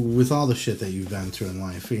with all the shit that you've been through in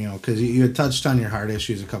life? Because you had touched on your heart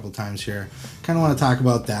issues a couple times here. Kind of want to talk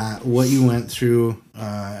about that, what you went through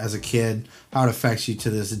as a kid, how it affects you to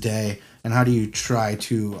this day, and how do you try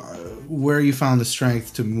to, where you found the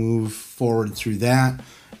strength to move forward through that,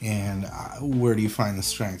 and where do you find the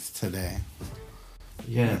strength today?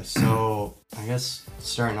 Yeah, so I guess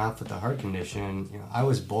starting off with the heart condition, I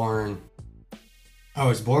was born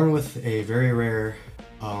with a very rare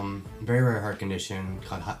heart condition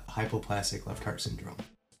called hypoplastic left heart syndrome.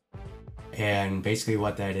 And basically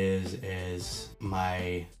what that is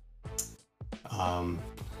my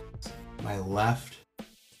left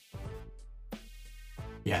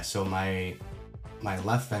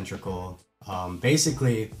ventricle,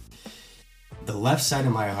 basically the left side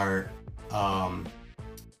of my heart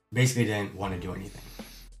basically didn't want to do anything.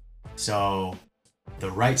 So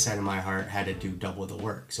the right side of my heart had to do double the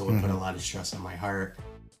work. So it put a lot of stress on my heart,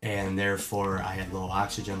 and therefore I had low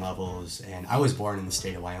oxygen levels. And I was born in the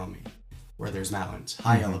state of Wyoming, where there's mountains,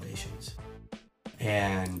 high elevations.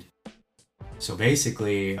 And so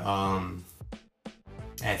basically, at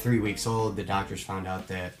 3 weeks old, the doctors found out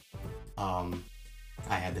that I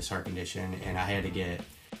had this heart condition, and I had to get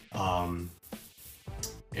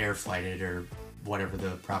air flighted, or whatever the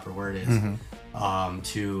proper word is,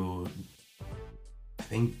 to, I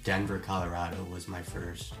think Denver, Colorado was my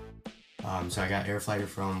first. So I got air flighted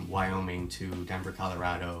from Wyoming to Denver,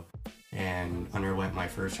 Colorado, and underwent my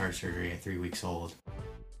first heart surgery at 3 weeks old.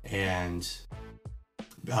 And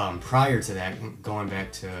prior to that, going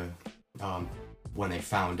back to when they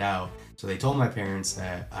found out, so they told my parents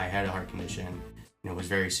that I had a heart condition, and it was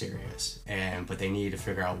very serious, but they needed to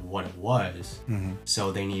figure out what it was.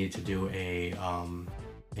 So they needed to do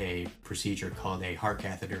a procedure called a heart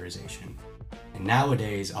catheterization. And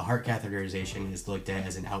nowadays, a heart catheterization is looked at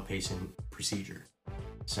as an outpatient procedure.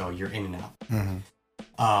 So you're in and out.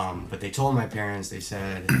 But they told my parents, they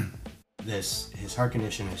said, his heart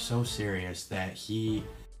condition is so serious that he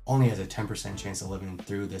only has a 10% chance of living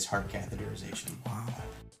through this heart catheterization. Wow.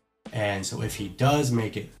 And so if he does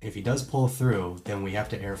pull through, then we have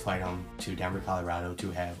to air flight him to Denver, Colorado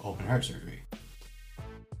to have open heart surgery.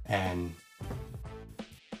 And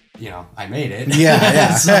I made it.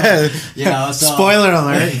 Yeah. So, spoiler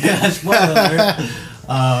alert. Yeah, spoiler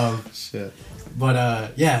alert. Shit.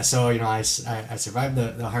 But so I survived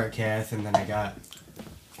the heart cath, and then I got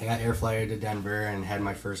air flighted to Denver and had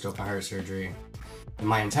my first open heart surgery. And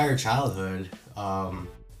my entire childhood,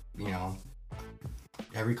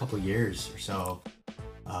 every couple years or so,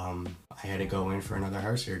 I had to go in for another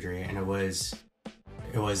heart surgery, and it was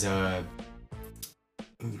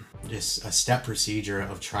just a step procedure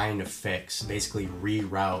of trying to basically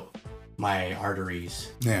reroute my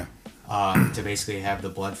arteries. Yeah. To basically have the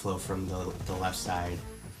blood flow from the left side,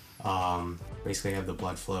 basically have the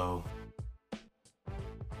blood flow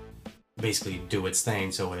basically do its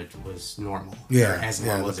thing, so it was normal. Yeah, as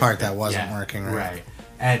normal the as part that wasn't working right.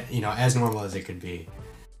 As normal as it could be.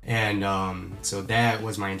 And so that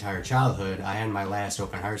was my entire childhood. I had my last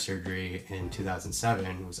open heart surgery in 2007.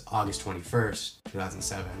 It was August 21st,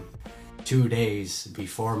 2007, 2 days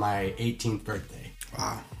before my 18th birthday.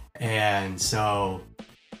 Wow. And so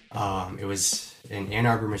it was in Ann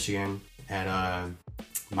Arbor, Michigan, at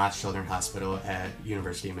Mott Children's Hospital at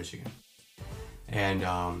University of Michigan. And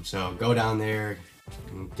so go down there,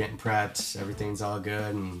 getting prepped, everything's all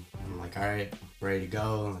good, and I'm like, all right, ready to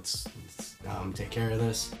go. Let's take care of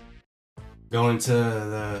this. Go into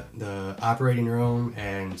the operating room,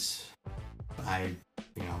 and I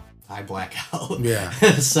black out. Yeah.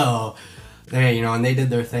 So they, and they did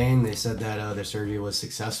their thing. They said that their surgery was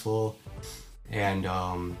successful, and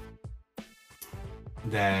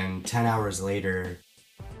then 10 hours later,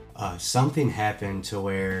 something happened to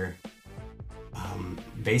where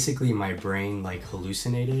basically my brain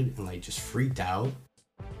hallucinated and just freaked out,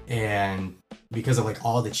 and because of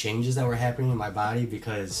all the changes that were happening in my body.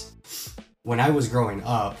 Because when I was growing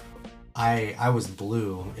up, I was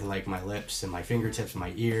blue in like my lips and my fingertips and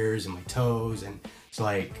my ears and my toes, and so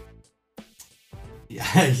like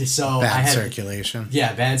so Bad I had circulation.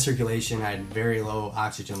 Yeah, bad circulation. I had very low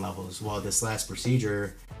oxygen levels. Well, this last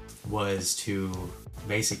procedure was to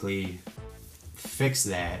basically fix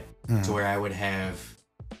that to where I would have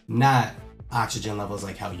not oxygen levels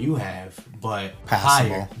like how you have, but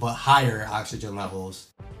Passable. higher oxygen levels,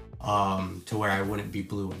 to where I wouldn't be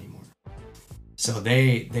blue anymore. So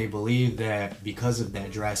they believe that because of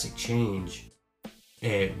that drastic change,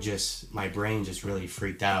 my brain just really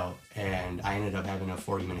freaked out, and I ended up having a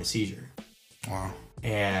 40-minute seizure. Wow.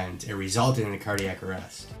 And it resulted in a cardiac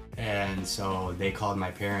arrest. And so they called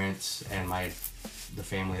my parents and the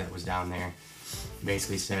family that was down there,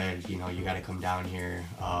 basically said, you got to come down here.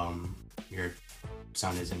 Your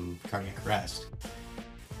son is in cardiac arrest.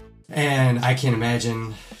 And I can't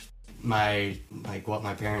imagine what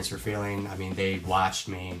my parents were feeling. I mean, they watched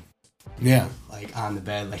me, like on the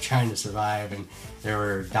bed, like trying to survive, and there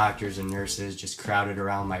were doctors and nurses just crowded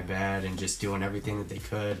around my bed and just doing everything that they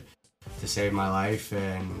could to save my life.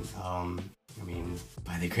 And I mean,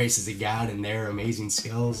 by the graces of God and their amazing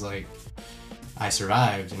skills, like, I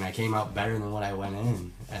survived and I came out better than what I went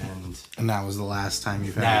in. And that was the last time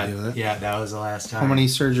you've had to do it? Yeah, that was the last time. How many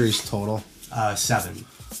surgeries total? 7.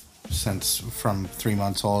 Since from 3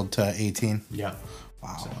 months old to 18? Yep.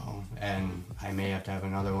 Wow. So, and I may have to have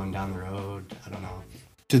another one down the road. I don't know.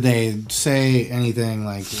 Did they say anything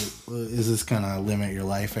like, is this going to limit your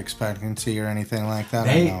life expectancy or anything like that?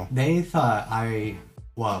 They thought they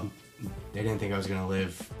didn't think I was going to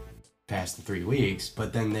live past the 3 weeks,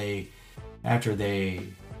 but then after the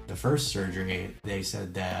first surgery, they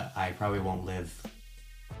said that I probably won't live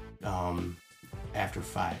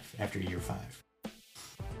after year 5.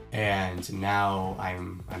 And now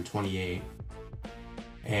I'm 28,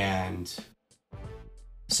 and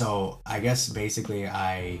so I guess basically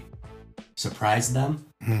I surprised them,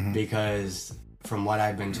 because from what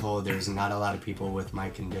I've been told, there's not a lot of people with my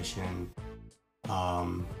condition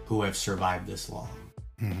who have survived this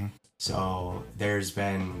long. So there's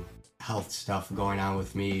been health stuff going on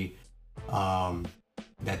with me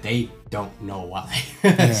that they don't know why.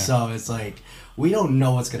 So it's like, we don't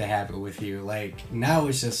know what's gonna happen with you. Like, now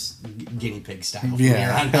it's just guinea pig style from here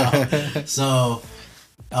on out. So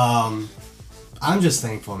I'm just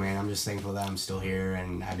thankful, man. I'm just thankful that I'm still here.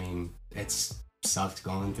 And I mean, it's sucked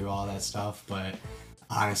going through all that stuff, but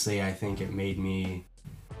honestly, I think it made me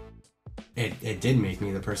it did make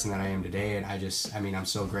me the person that I am today. And I'm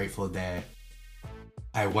so grateful that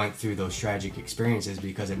I went through those tragic experiences,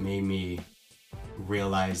 because it made me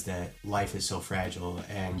realize that life is so fragile,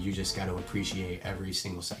 and you just got to appreciate every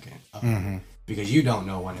single second of it, because you don't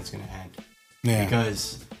know when it's going to end.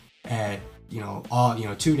 Because at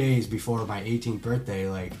 2 days before my 18th birthday,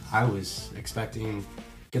 like, I was expecting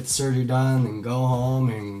get the surgery done and go home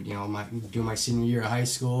and do my senior year of high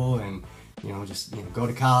school and just go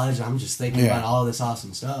to college. I'm just thinking about all this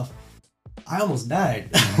awesome stuff. I almost died.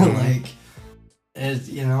 Like,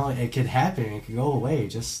 it could happen. It could go away.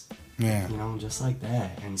 Just just like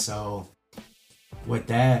that. And so with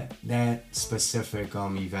that specific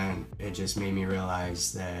event, it just made me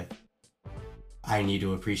realize that I need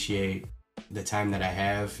to appreciate the time that I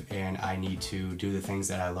have, and I need to do the things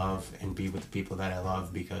that I love and be with the people that I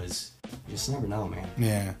love, because you just never know, man.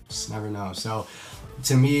 Yeah. Just never know. So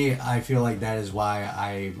to me, I feel like that is why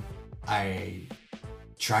I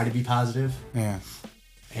try to be positive. Yeah.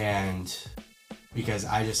 And because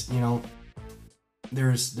I just,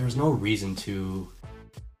 there's no reason to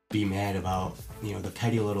be mad about, the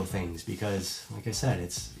petty little things, because like I said,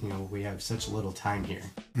 it's, we have such little time here.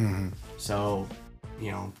 So,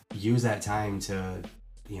 use that time to,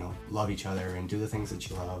 love each other and do the things that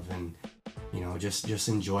you love, and, just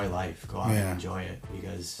enjoy life. Go out and enjoy it,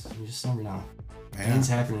 because you just never know. Things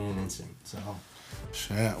happen in an instant. So.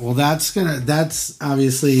 Shit. Well, that's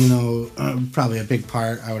obviously, probably a big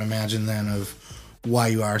part, I would imagine, then, of why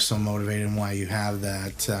you are so motivated and why you have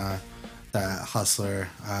that hustler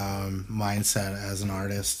mindset as an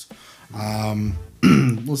artist.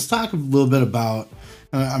 Let's talk a little bit about,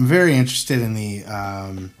 I'm very interested in the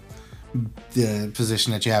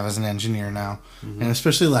position that you have as an engineer now, and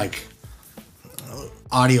especially like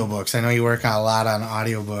audiobooks. I know you work a lot on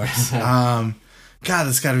audiobooks. God,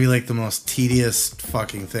 that's got to be like the most tedious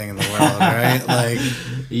fucking thing in the world, right? Like,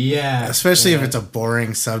 yeah, especially if it's a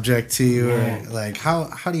boring subject to you. Or, like, how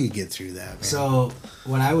do you get through that, man? So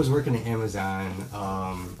when I was working at Amazon,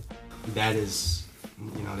 that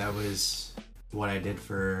was what I did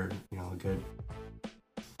for a good.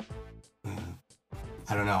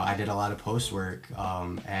 I don't know. I did a lot of post work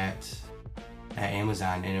at at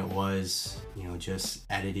Amazon, and it was, you know, just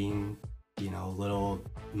editing, you know, little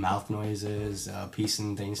mouth noises,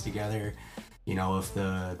 piecing things together. You know, if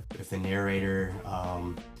the narrator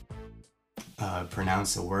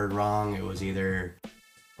pronounced a word wrong, it was either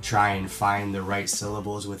try and find the right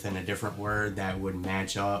syllables within a different word that would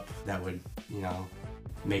match up, that would, you know,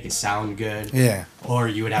 make it sound good. Yeah. Or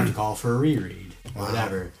you would have to call for a reread, or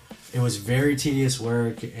whatever. It was very tedious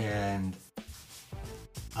work, and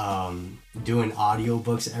doing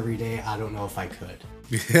audiobooks every day, I don't know if I could.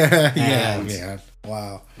 Yeah.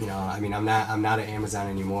 Wow. You know, I mean, I'm not at Amazon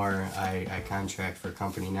anymore. I contract for a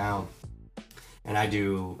company now, and I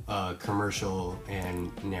do commercial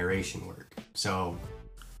and narration work. So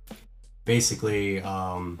basically,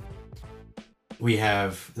 we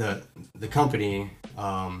have the company.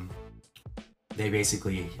 They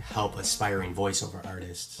basically help aspiring voiceover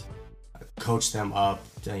artists, coach them up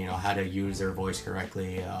to, you know, how to use their voice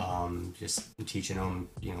correctly, just teaching them,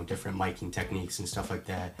 you know, different miking techniques and stuff like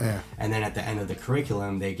that. Yeah. And then at the end of the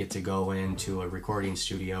curriculum, they get to go into a recording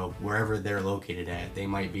studio wherever they're located at. They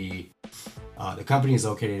might be, the company is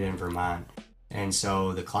located in Vermont, and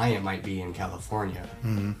so the client might be in California.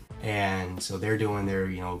 Mm-hmm. And so they're doing their,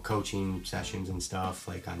 you know, coaching sessions and stuff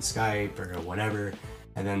like on Skype or whatever,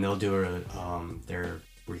 and then they'll do their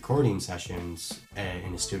recording sessions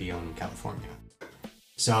in a studio in California.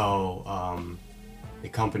 So the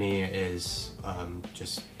company is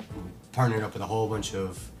just partnered up with a whole bunch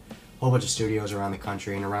of studios around the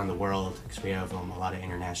country and around the world, because we have a lot of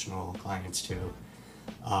international clients too.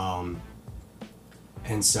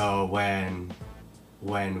 And so when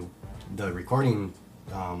the recording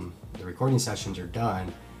sessions are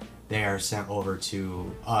done, they are sent over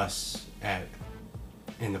to us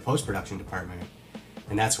in the post-production department,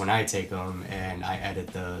 and that's when I take them and I edit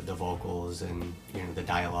the vocals and, you know, the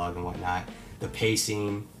dialogue and whatnot, the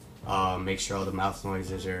pacing, make sure all the mouth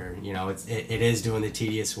noises are, you know, it is doing the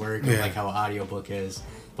tedious work, like how an audiobook is,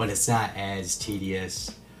 but it's not as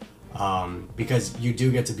tedious, because you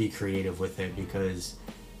do get to be creative with it, because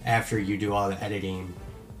after you do all the editing,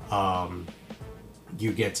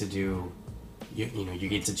 you get to do, you know, you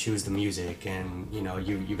get to choose the music, and, you know,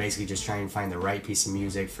 you basically just try and find the right piece of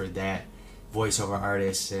music for that voiceover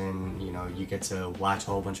artist, and, you know, you get to watch a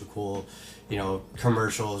whole bunch of cool, you know,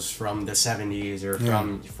 commercials from the 70s or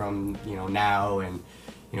from you know, now, and,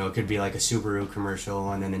 you know, it could be like a Subaru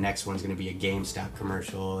commercial, and then the next one's going to be a GameStop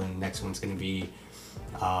commercial, and the next one's going to be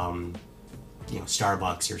you know,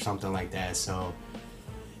 Starbucks or something like that. So,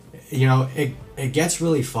 you know, it gets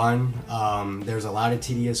really fun. There's a lot of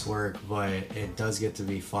tedious work, but it does get to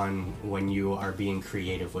be fun when you are being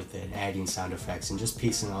creative with it, adding sound effects and just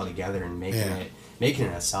piecing it all together and making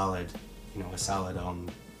it a solid, you know,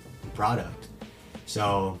 product.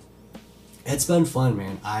 So it's been fun,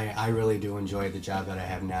 man. I really do enjoy the job that I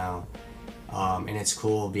have now, and it's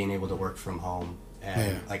cool being able to work from home.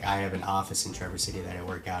 And like, I have an office in Traverse City that I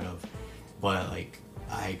work out of, but like,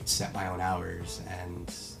 I set my own hours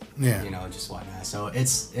and, you know, just whatnot. So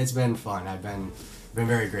it's been fun. I've been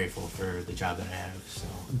very grateful for the job that I have. So,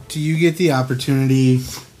 do you get the opportunity,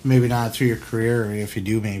 maybe not through your career, or if you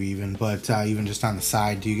do, maybe even, but even just on the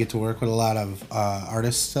side, do you get to work with a lot of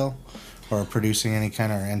artists still, or producing any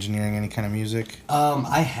kind, or engineering any kind of music?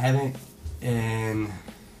 I haven't in,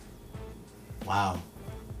 wow,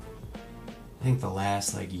 I think the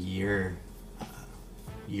last like year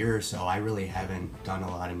or so, I really haven't done a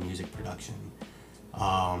lot of music production.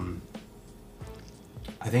 I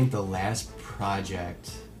think the last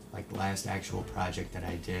actual project that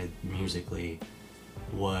I did musically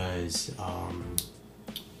was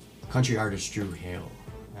country artist Drew Hale.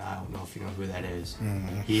 I don't know if you know who that is.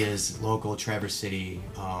 Mm-hmm. He is local Traverse City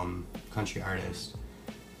country artist,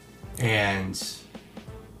 and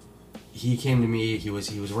he came to me. He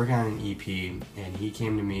was working on an EP, and he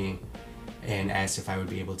came to me and asked if I would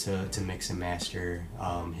be able to mix and master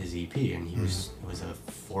his EP, and it was a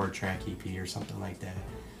 4-track EP or something like that,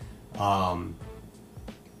 and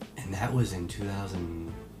that was in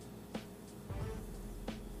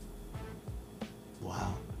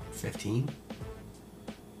 2015.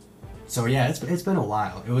 So yeah, it's been a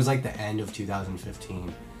while. It was like the end of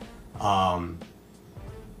 2015, and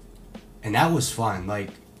that was fun. Like,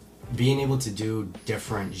 being able to do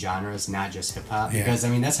different genres, not just hip hop, because I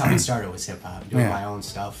mean, that's how I started, was hip hop, doing my own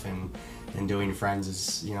stuff and doing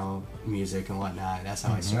friends', you know, music and whatnot. That's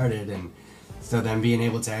how I started, and so then being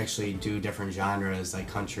able to actually do different genres like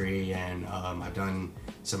country, and I've done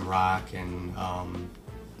some rock and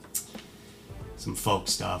some folk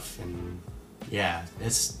stuff, and yeah,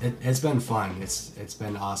 it's been fun. It's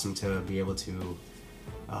been awesome to be able to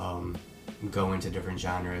go into different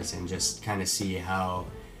genres and just kind of see how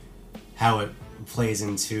it plays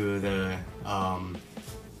into the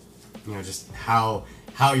just how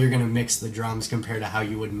you're gonna mix the drums compared to how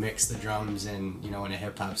you would mix the drums in in a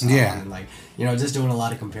hip hop song. Yeah. And like just doing a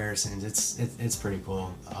lot of comparisons. It's pretty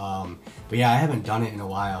cool. But yeah, I haven't done it in a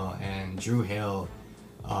while. And Drew Hill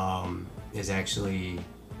is actually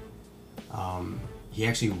he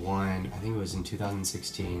actually won. I think it was in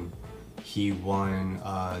 2016. He won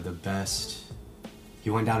the best. He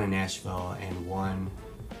went down to Nashville and won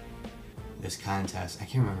this contest. I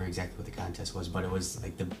can't remember exactly what the contest was, but it was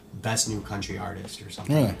like the best new country artist or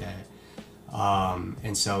something like that.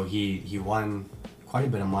 And so he won quite a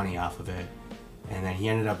bit of money off of it, and then he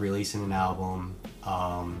ended up releasing an album.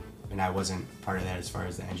 And I wasn't part of that as far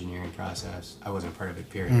as the engineering process. I wasn't part of it,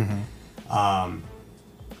 period.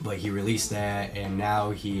 But he released that, and now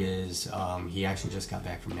he is he actually just got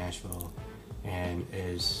back from Nashville and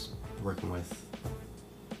is working with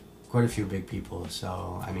quite a few big people.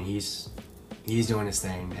 So I mean, he's doing his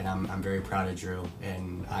thing, and I'm very proud of Drew,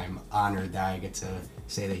 and I'm honored that I get to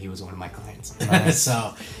say that he was one of my clients. Nice.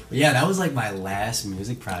 So yeah, that was like my last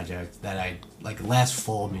music project last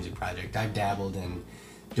full music project. I've dabbled in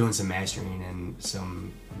doing some mastering and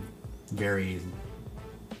some very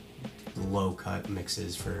low cut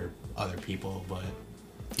mixes for other people, but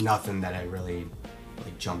nothing that I really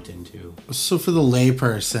jumped into. So for the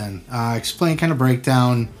layperson, explain, kind of break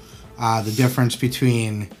down the difference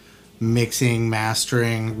between mixing,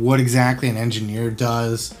 mastering, what exactly an engineer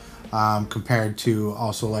does, compared to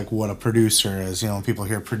also like what a producer is. People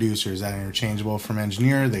hear producer, is that interchangeable from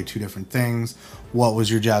engineer? Are they two different things? What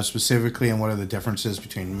was your job specifically, and what are the differences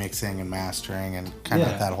between mixing and mastering, and kind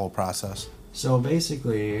of that whole process? So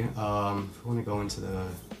basically, if we want to go into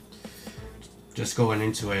going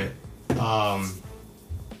into it,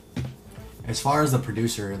 as far as the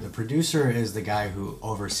producer is the guy who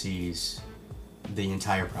oversees the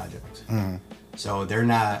entire project. So they're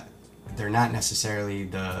not necessarily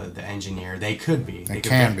the engineer. They could be. They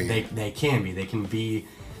can be. They can be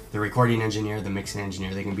the recording engineer, the mixing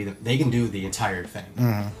engineer. They can do the entire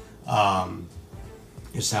thing.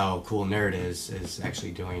 Just how cool Nerd is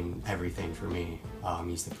actually doing everything for me.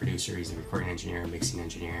 He's the producer, he's the recording engineer, mixing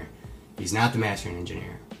engineer. He's not the mastering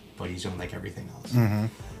engineer, but he's doing everything else.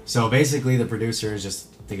 So basically the producer is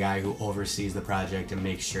just the guy who oversees the project and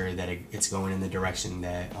makes sure that it's going in the direction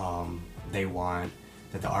that they want,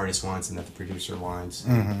 that the artist wants, and that the producer wants.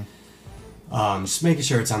 Just making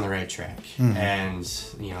sure it's on the right track. And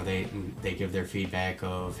they give their feedback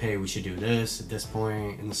of, hey, we should do this at this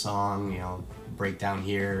point in the song, break down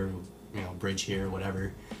here, bridge here,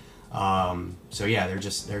 whatever. So yeah, they're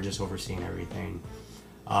just overseeing everything.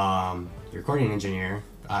 The recording engineer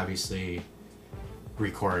obviously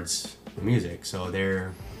records the music, so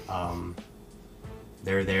they're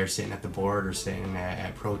there sitting at the board or sitting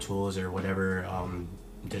at Pro Tools or whatever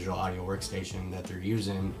digital audio workstation that they're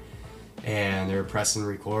using, and they're pressing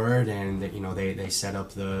record, and they set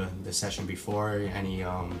up the session before any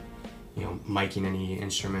miking any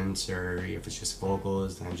instruments, or if it's just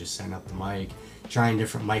vocals, then just setting up the mic, trying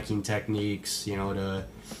different miking techniques,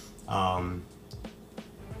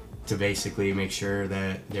 to basically make sure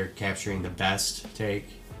that they're capturing the best take,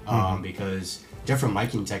 because different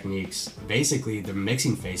miking techniques, basically the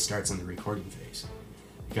mixing phase starts in the recording phase,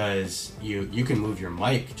 because you can move your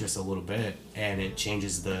mic just a little bit and it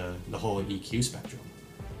changes the whole EQ spectrum,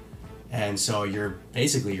 and so you're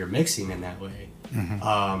mixing in that way.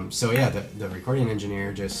 So yeah, the recording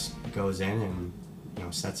engineer just goes in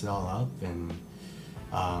and sets it all up and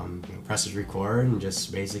presses record and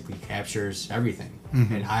just basically captures everything.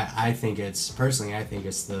 And I think it's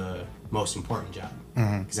the most important job,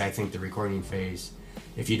 because I think the recording phase,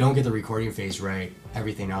 if you don't get the recording phase right,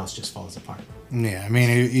 everything else just falls apart. Yeah, I mean,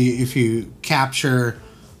 if you capture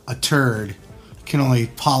a turd, you can only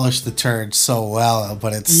polish the turd so well,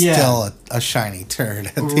 but it's still a shiny turd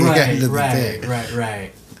at the end of the day.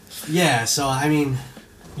 Right. Yeah, so I mean,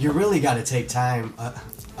 you really got to take time.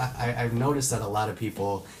 I've noticed that a lot of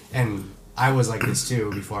people, and I was like this too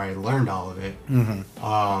before I learned all of it.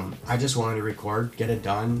 I just wanted to record, get it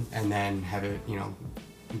done, and then have it,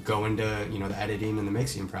 go into the editing and the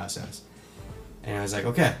mixing process. And I was like,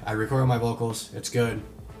 okay, I recorded my vocals, it's good,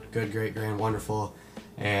 great, grand, wonderful,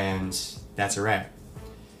 and that's a wrap.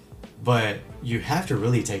 But you have to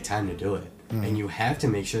really take time to do it, and you have to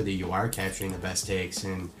make sure that you are capturing the best takes,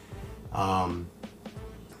 and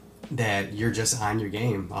that you're just on your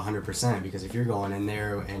game 100%, because if you're going in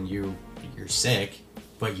there and you're sick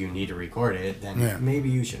but you need to record it, then maybe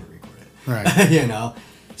you shouldn't record it, right?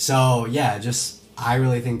 So yeah, I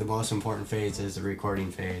really think the most important phase is the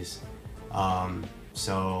recording phase,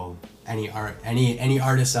 So any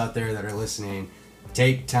artists out there that are listening,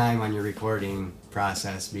 take time on your recording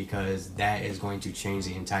process, because that is going to change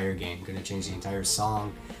the entire game, going to change the entire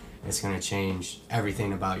song. It's going to change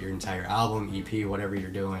everything about your entire album, EP, whatever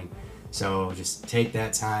you're doing. So just take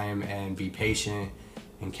that time and be patient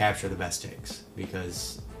and capture the best takes,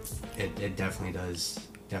 because it definitely does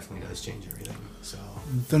change everything. So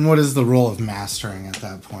then what is the role of mastering at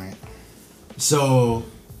that point? So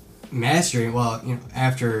mastering, well, you know,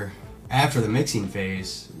 after the mixing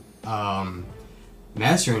phase,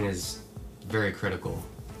 mastering is very critical,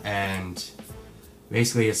 and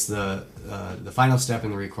basically it's the final step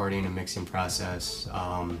in the recording and mixing process.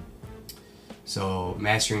 So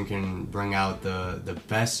mastering can bring out the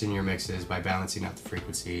best in your mixes by balancing out the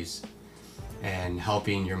frequencies and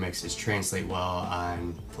helping your mixes translate well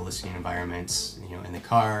on the listening environments, you know, in the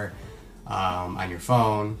car, on your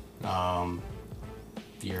phone,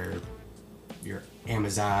 your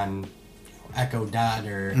Amazon Echo Dot,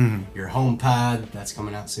 or your HomePod that's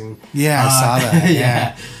coming out soon. Yeah, I saw that.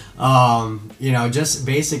 Yeah. You know, just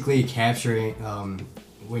basically capturing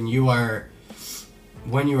when you are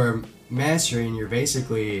mastering, you're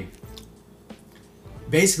basically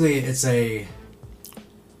it's a,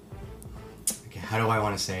 okay, how do I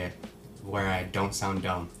want to say it where I don't sound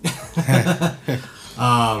dumb?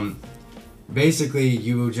 Basically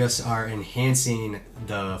you just are enhancing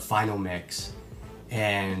the final mix,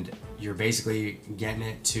 and you're basically getting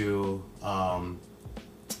it to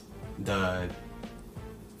the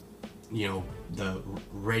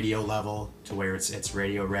radio level to where it's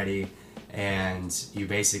radio ready, and you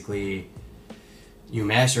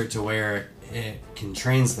master it to where it can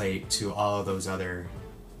translate to all those other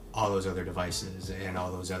devices and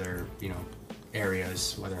all those other, you know,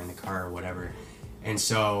 areas, whether in the car or whatever. And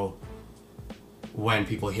so when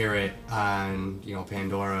people hear it on, you know,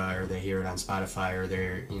 Pandora, or they hear it on Spotify, or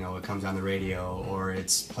they're, you know, it comes on the radio, or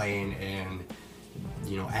it's playing in,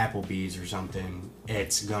 you know, Applebee's or something,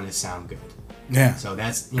 it's gonna sound good. Yeah. So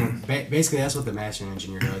that's, you know, basically that's what the mastering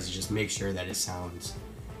engineer does, is just make sure that it sounds,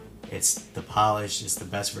 it's the polished, it's the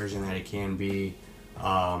best version that it can be,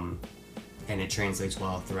 and it translates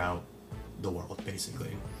well throughout the world,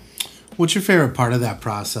 basically. What's your favorite part of that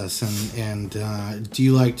process, and do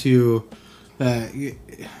you like to,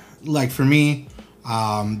 like for me,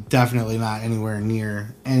 definitely not anywhere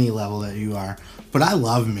near any level that you are, but I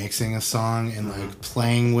love mixing a song and like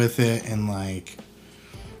playing with it and like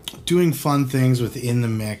doing fun things within the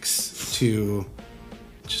mix to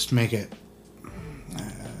just make it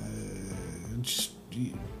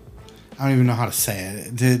I don't even know how to say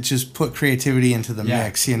it, to just put creativity into the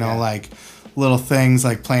mix, you know, like little things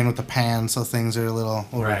like playing with the pan so things are a little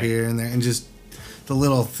over here and there, and just the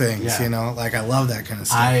little things, you know, like I love that kind of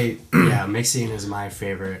stuff. Mixing is my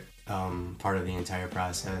favorite part of the entire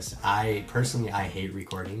process. I hate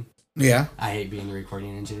recording. Yeah. I hate being a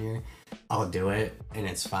recording engineer. I'll do it and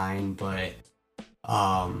it's fine, but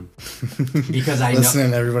because I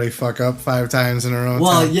listening to everybody fuck up 5 times in a row.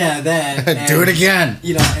 Well, yeah, that do it again.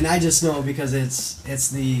 You know, and I just know because it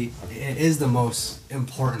is the most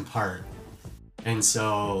important part, and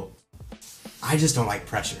so I just don't like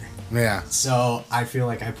pressure. Yeah. So I feel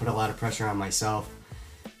like I put a lot of pressure on myself,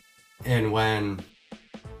 and when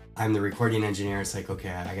I'm the recording engineer, it's like,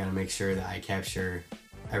 okay, I got to make sure that I capture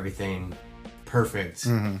everything perfect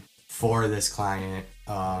for this client,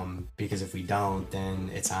 because if we don't, then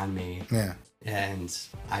it's on me. Yeah. And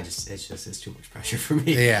it's too much pressure for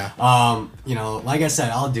me. Yeah. You know, like I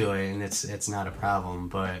said, I'll do it, and it's not a problem,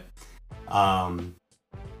 but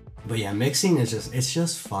yeah, mixing is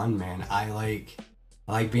just fun, man. I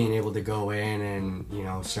like being able to go in and, you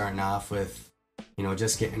know, starting off with, you know,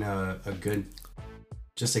 just getting a good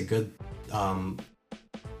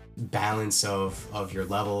balance of your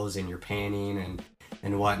levels and your panning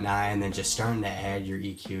and whatnot, and then just starting to add your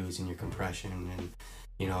EQs and your compression, and,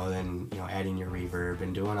 you know, then, you know, adding your reverb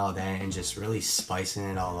and doing all that and just really spicing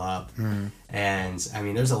it all up. And I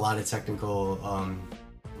mean, there's a lot of technical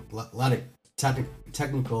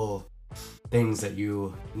things that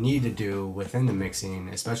you need to do within the mixing,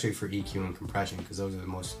 especially for EQ and compression, because those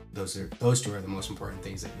two are the most important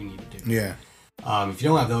things that you need to do. Yeah. If you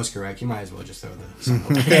don't have those correct, you might as well just throw the song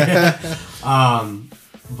away.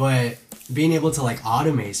 But being able to like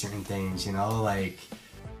automate certain things, you know, like,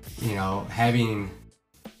 you know, having,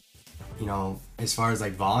 you know, as far as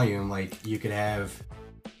like volume, like you could have,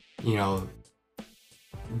 you know,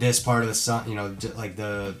 this part of the song, you know, like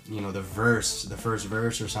the first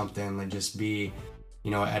verse or something, like just be,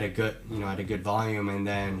 you know, at a good volume, and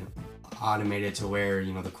then automate it to where,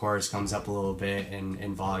 you know, the chorus comes up a little bit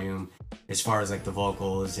in volume as far as like the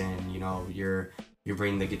vocals, and, you know, you're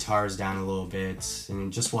bringing the guitars down a little bit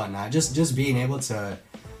and just whatnot. Just being able to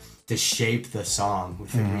shape the song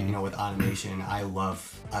with, you know, with automation. I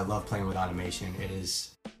love playing with automation. It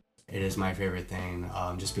is my favorite thing.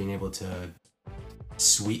 Just being able to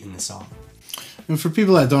sweeten the song. And for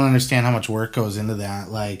people that don't understand how much work goes into that,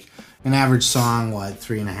 like an average song,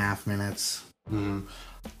 3.5 minutes? Mm-hmm.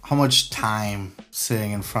 How much time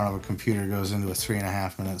sitting in front of a computer goes into a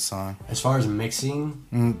 3.5 minute song? As far as mixing,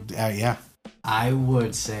 yeah, I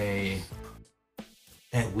would say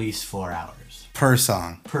at least 4 hours. Per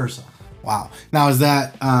song? Per song. Wow. Now, is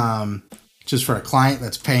that just for a client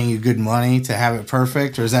that's paying you good money to have it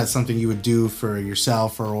perfect, or is that something you would do for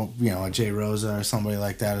yourself, or, you know, a Jay Rosa or somebody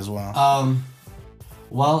like that as well?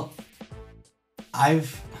 Well,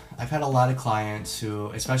 I've had a lot of clients who,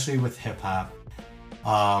 especially with hip hop,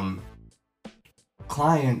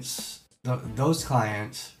 those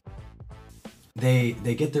clients, they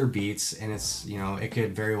get their beats, and it's, you know, it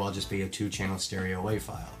could very well just be a 2-channel stereo WAV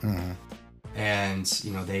file. Mm-hmm. And,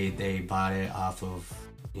 you know, they bought it off of,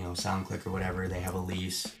 you know, SoundClick or whatever. They have a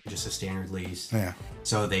lease, just a standard lease. Yeah.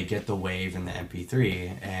 So they get the WAV and the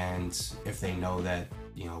MP3, and if they know that,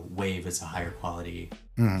 you know, WAV is a higher quality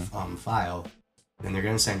file, then they're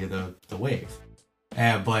going to send you the WAV.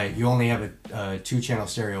 But you only have a 2-channel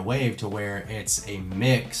stereo WAV to where it's a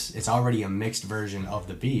mix. It's already a mixed version of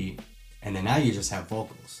the beat, and then now you just have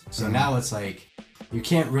vocals. So now it's like you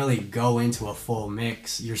can't really go into a full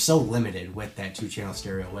mix. You're so limited with that 2-channel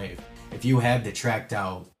stereo WAV. If you have the tracked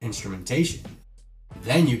out instrumentation,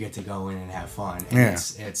 then you get to go in and have fun. And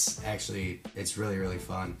it's actually really, really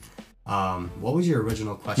fun. What was your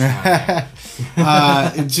original question on that?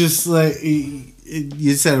 Just like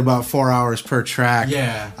you said, about 4 hours per track.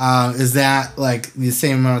 Yeah. Is that like the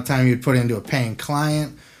same amount of time you'd put into a paying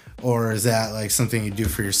client, or is that like something you do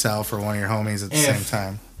for yourself or one of your homies at the same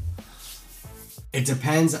time? It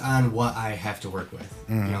depends on what I have to work with.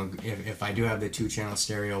 You know, if I do have the 2-channel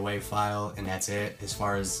stereo WAV file and that's it as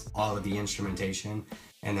far as all of the instrumentation,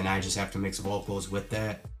 and then I just have to mix vocals with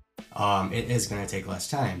that, it is going to take less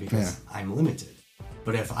time because I'm limited.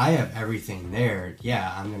 But if I have everything there,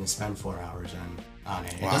 I'm going to spend 4 hours on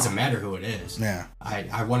it. Wow. It doesn't matter who it is. Yeah.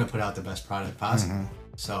 I want to put out the best product possible.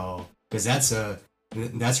 So, because that's a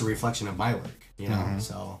reflection of my work, you know.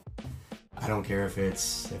 So I don't care if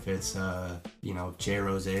it's you know, Jay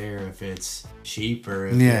Rose, or if it's Sheep, or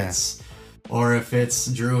if it's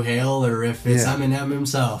Drew Hale, or if it's Eminem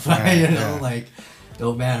himself. You know, like,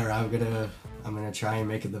 don't matter. I'm gonna try and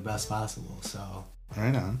make it the best possible. So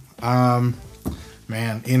right on.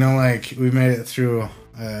 Man, you know, like, we made it through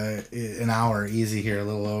an hour easy here, a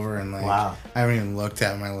little over, and like, wow. I haven't even looked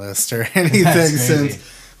at my list or anything since,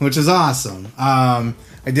 which is awesome. I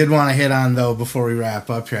did want to hit on, though, before we wrap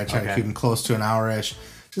up here, I try to keep them close to an hour-ish.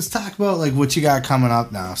 Just talk about, like, what you got coming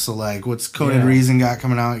up now. So, like, what's Coded Reason got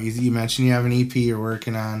coming out? You mentioned you have an EP you're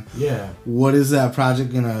working on. Yeah. What is that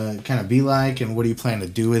project going to kind of be like, and what do you plan to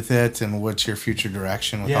do with it, and what's your future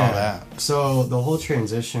direction with all that? So, the whole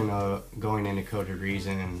transition of going into Coded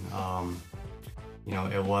Reason, you know,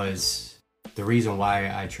 it was the reason why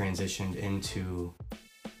I transitioned into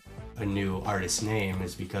a new artist name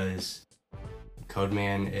is because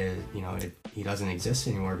CodeMan is, you know, he doesn't exist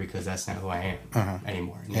anymore because that's not who I am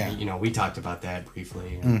anymore. And, you know, we talked about that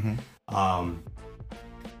briefly. And,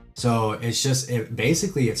 so it's just,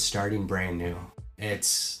 basically it's starting brand new.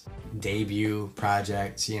 It's debut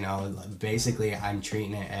project, you know, basically I'm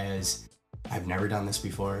treating it as I've never done this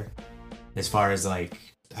before. As far as like,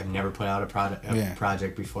 I've never put out a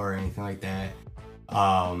project before or anything like that.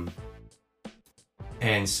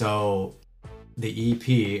 And so the EP,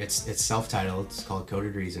 it's self-titled. It's called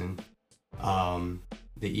Coded Reason.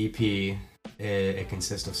 The EP, it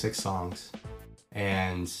consists of 6 songs,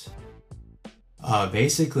 and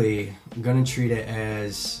basically I'm gonna treat it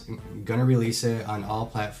as gonna release it on all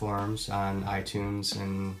platforms, on iTunes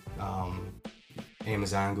and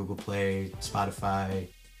Amazon, Google Play, Spotify,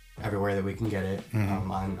 everywhere that we can get it,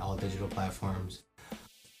 on all digital platforms.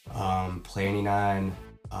 Planning on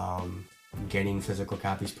getting physical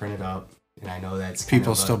copies printed up. And I know that's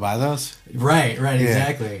people still buy those. Right,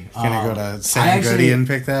 exactly. Gonna go to Sam Goody and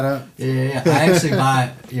pick that up. Yeah.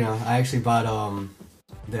 I actually bought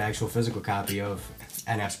the actual physical copy of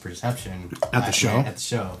NF's Perception at the show. At the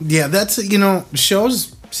show. Yeah, that's, you know,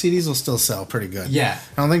 shows, CDs will still sell pretty good. Yeah.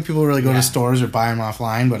 I don't think people really go to stores or buy them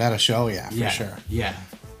offline, but at a show, for sure. Yeah.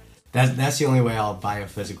 That's the only way I'll buy a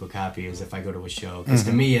physical copy is if I go to a show, because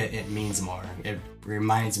to me it means more. It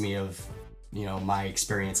reminds me of my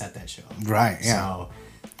experience at that show. Right. Yeah. So,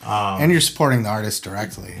 and you're supporting the artist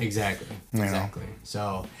directly. Exactly. You Exactly.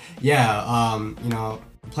 So, yeah,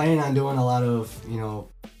 planning on doing a lot of,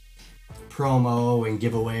 promo and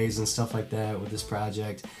giveaways and stuff like that with this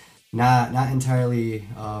project. Not entirely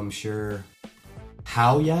sure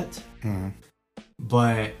how yet,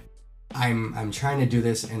 but I'm trying to do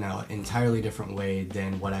this in an entirely different way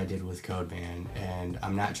than what I did with CodeMan, and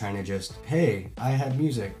I'm not trying to just, hey, I have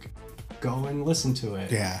music, go and listen to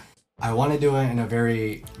it. Yeah. I want to do it in a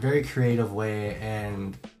very, very creative way,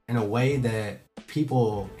 and in a way that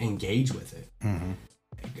people engage with it.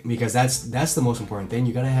 Because that's the most important thing.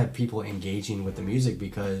 You got to have people engaging with the music,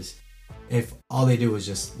 because if all they do is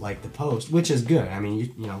just like the post, which is good. I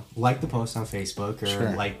mean, you like the post on Facebook,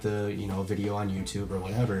 or like the video on YouTube or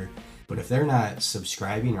whatever. But if they're not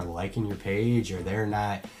subscribing or liking your page, or they're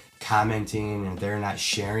not commenting, or they're not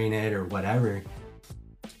sharing it or whatever,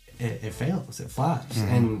 it fails. It flops.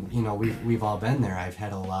 And we've all been there. I've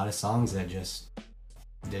had a lot of songs that just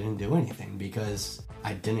didn't do anything because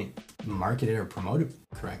I didn't market it or promote it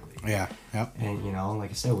correctly. Yeah. Yep. And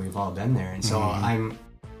like I said, we've all been there. And so I've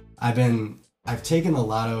taken a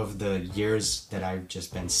lot of the years that I've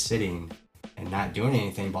just been sitting and not doing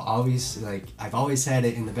anything, but always, like, I've always had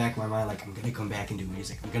it in the back of my mind, like, I'm gonna come back and do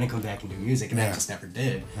music, and I just never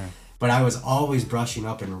did. But I was always brushing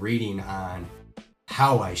up and reading on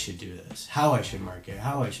how I should do this, how I should market,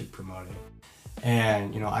 how I should promote it.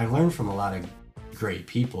 And I learned from a lot of great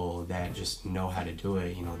people that just know how to do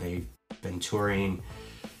it. They've been touring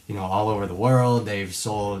all over the world. They've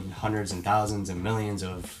sold hundreds and thousands and millions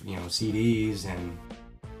of CDs and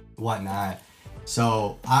whatnot,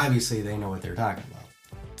 so obviously they know what they're talking about.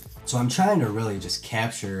 So I'm trying to really just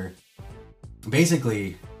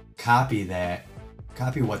basically copy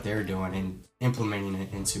what they're doing and implementing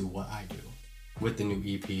it into what I do with the new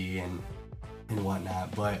EP and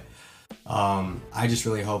whatnot. But I just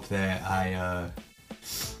really hope that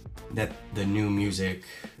that the new music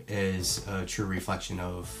is a true reflection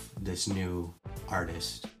of this new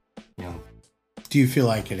artist. Do you feel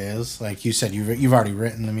like it is? Like you said, you've already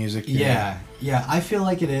written the music. Yeah, I feel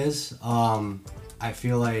like it is. I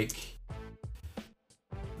feel like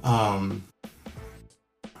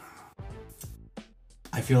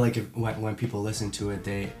when people listen to it,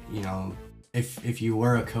 they if you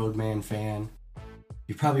were a CodeMan fan,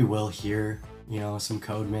 you probably will hear some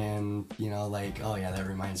CodeMan, like, oh yeah, that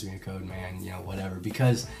reminds me of CodeMan, whatever,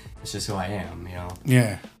 because it's just who I am,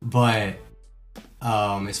 Yeah. But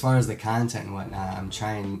as far as the content and whatnot, I'm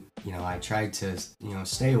trying, I tried to,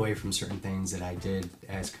 stay away from certain things that I did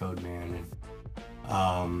as CodeMan.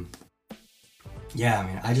 And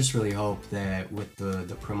I just really hope that with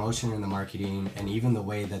the promotion and the marketing and even the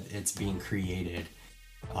way that it's being created,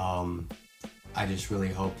 I just really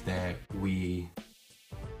hope that we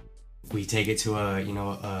take it to a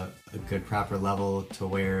good proper level to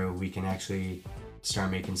where we can actually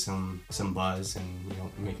start making some buzz and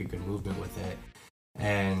make a good movement with it.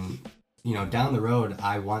 And down the road,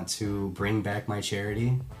 I want to bring back my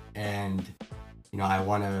charity, and I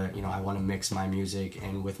want to mix my music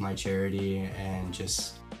in with my charity and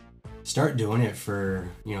just start doing it for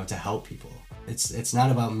to help people. It's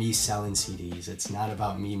not about me selling CDs. It's not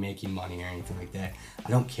about me making money or anything like that. I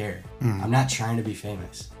don't care. I'm not trying to be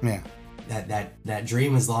famous. Yeah. That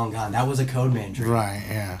dream is long gone. That was a CodeMan dream. Right,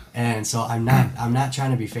 yeah. And so I'm not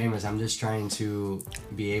trying to be famous. I'm just trying to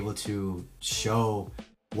be able to show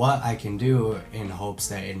what I can do in hopes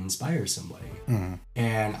that it inspires somebody.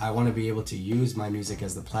 And I want to be able to use my music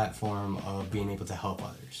as the platform of being able to help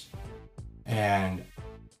others. And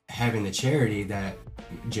having the charity that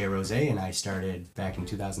Jay Rose and I started back in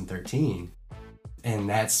 2013, and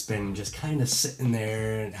that's been just kind of sitting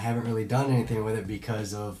there and haven't really done anything with it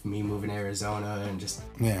because of me moving to Arizona and just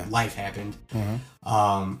life happened.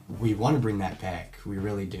 We want to bring that back. We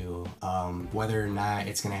really do. Whether or not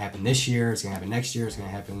it's going to happen this year, it's going to happen next year, it's going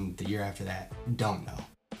to happen the year after that, don't know.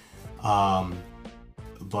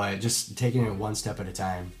 But just taking it one step at a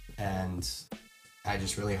time. And I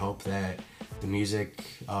just really hope that the music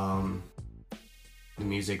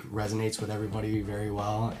resonates with everybody very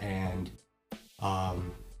well, and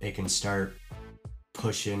it can start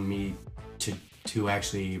pushing me to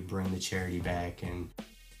actually bring the charity back, and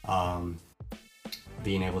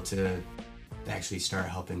being able to actually start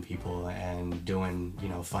helping people and doing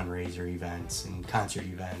fundraiser events and concert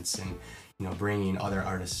events, and bringing other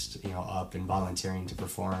artists up and volunteering to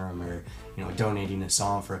perform, or donating a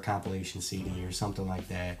song for a compilation CD or something like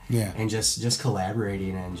that. And just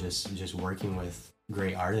collaborating and just working with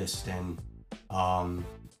great artists, and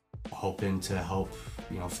hoping to help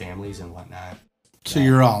families and whatnot. So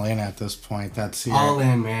you're all in at this point. That's all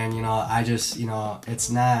in, man. You know, I just, you know, it's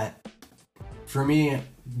not for me.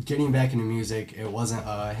 Getting back into music, it wasn't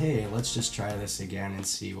hey, let's just try this again and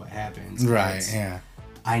see what happens. Right. Yeah.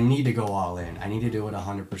 I need to go all in. I need to do it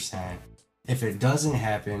 100%. If it doesn't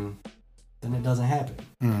happen, then it doesn't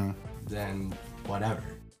happen. Then whatever.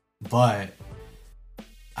 But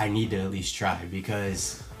I need to at least try,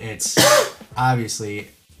 because it's obviously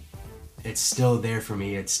it's still there for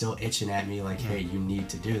me. It's still itching at me like, hey, you need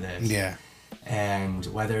to do this. Yeah. And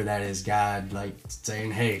whether that is God like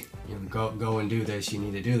saying, hey, you know, go and do this, you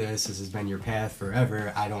need to do this, this has been your path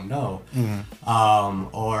forever, I don't know.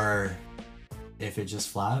 Or if it just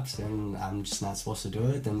flops and I'm just not supposed to do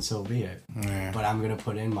it, then so be it. Yeah. But I'm gonna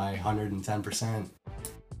put in my 110%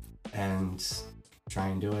 and try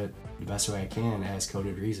and do it the best way I can as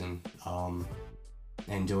Coded Reason,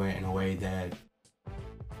 and do it in a way that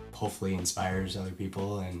hopefully inspires other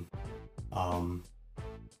people, and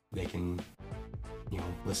they can, you know,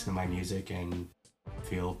 listen to my music and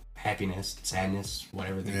feel happiness, sadness,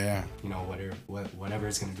 whatever you know, whatever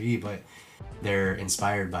it's gonna be, but they're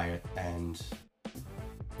inspired by it. And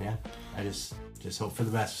yeah, I just hope for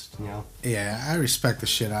the best, you know. Yeah, I respect the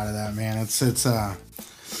shit out of that, man. It's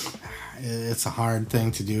a hard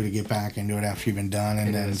thing to do, to get back into it after you've been done,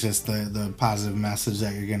 and then just the positive message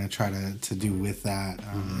that you're gonna try to do with that.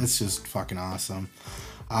 It's just fucking awesome.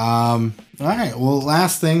 All right, well,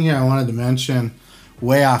 last thing here I wanted to mention,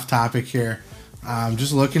 way off topic here.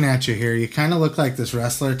 Just looking at you here, you kind of look like this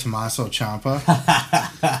wrestler Tommaso Ciampa.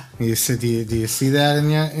 Do you see that in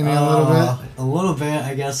you a little bit? A little bit,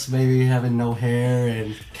 I guess. Maybe having no hair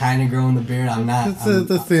and kind of growing the beard. I'm not. It's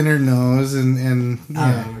the thinner nose and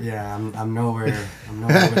yeah. I'm nowhere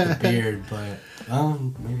with the beard, but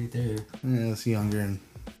maybe there. Yeah, it's younger and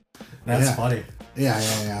that's funny.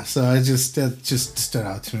 Yeah. So it just stood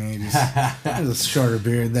out to me. There's a shorter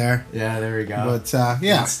beard there. Yeah, there we go. But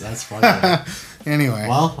yeah, that's funny. Anyway,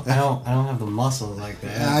 well, I don't have the muscles like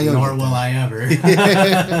that, nor will I ever.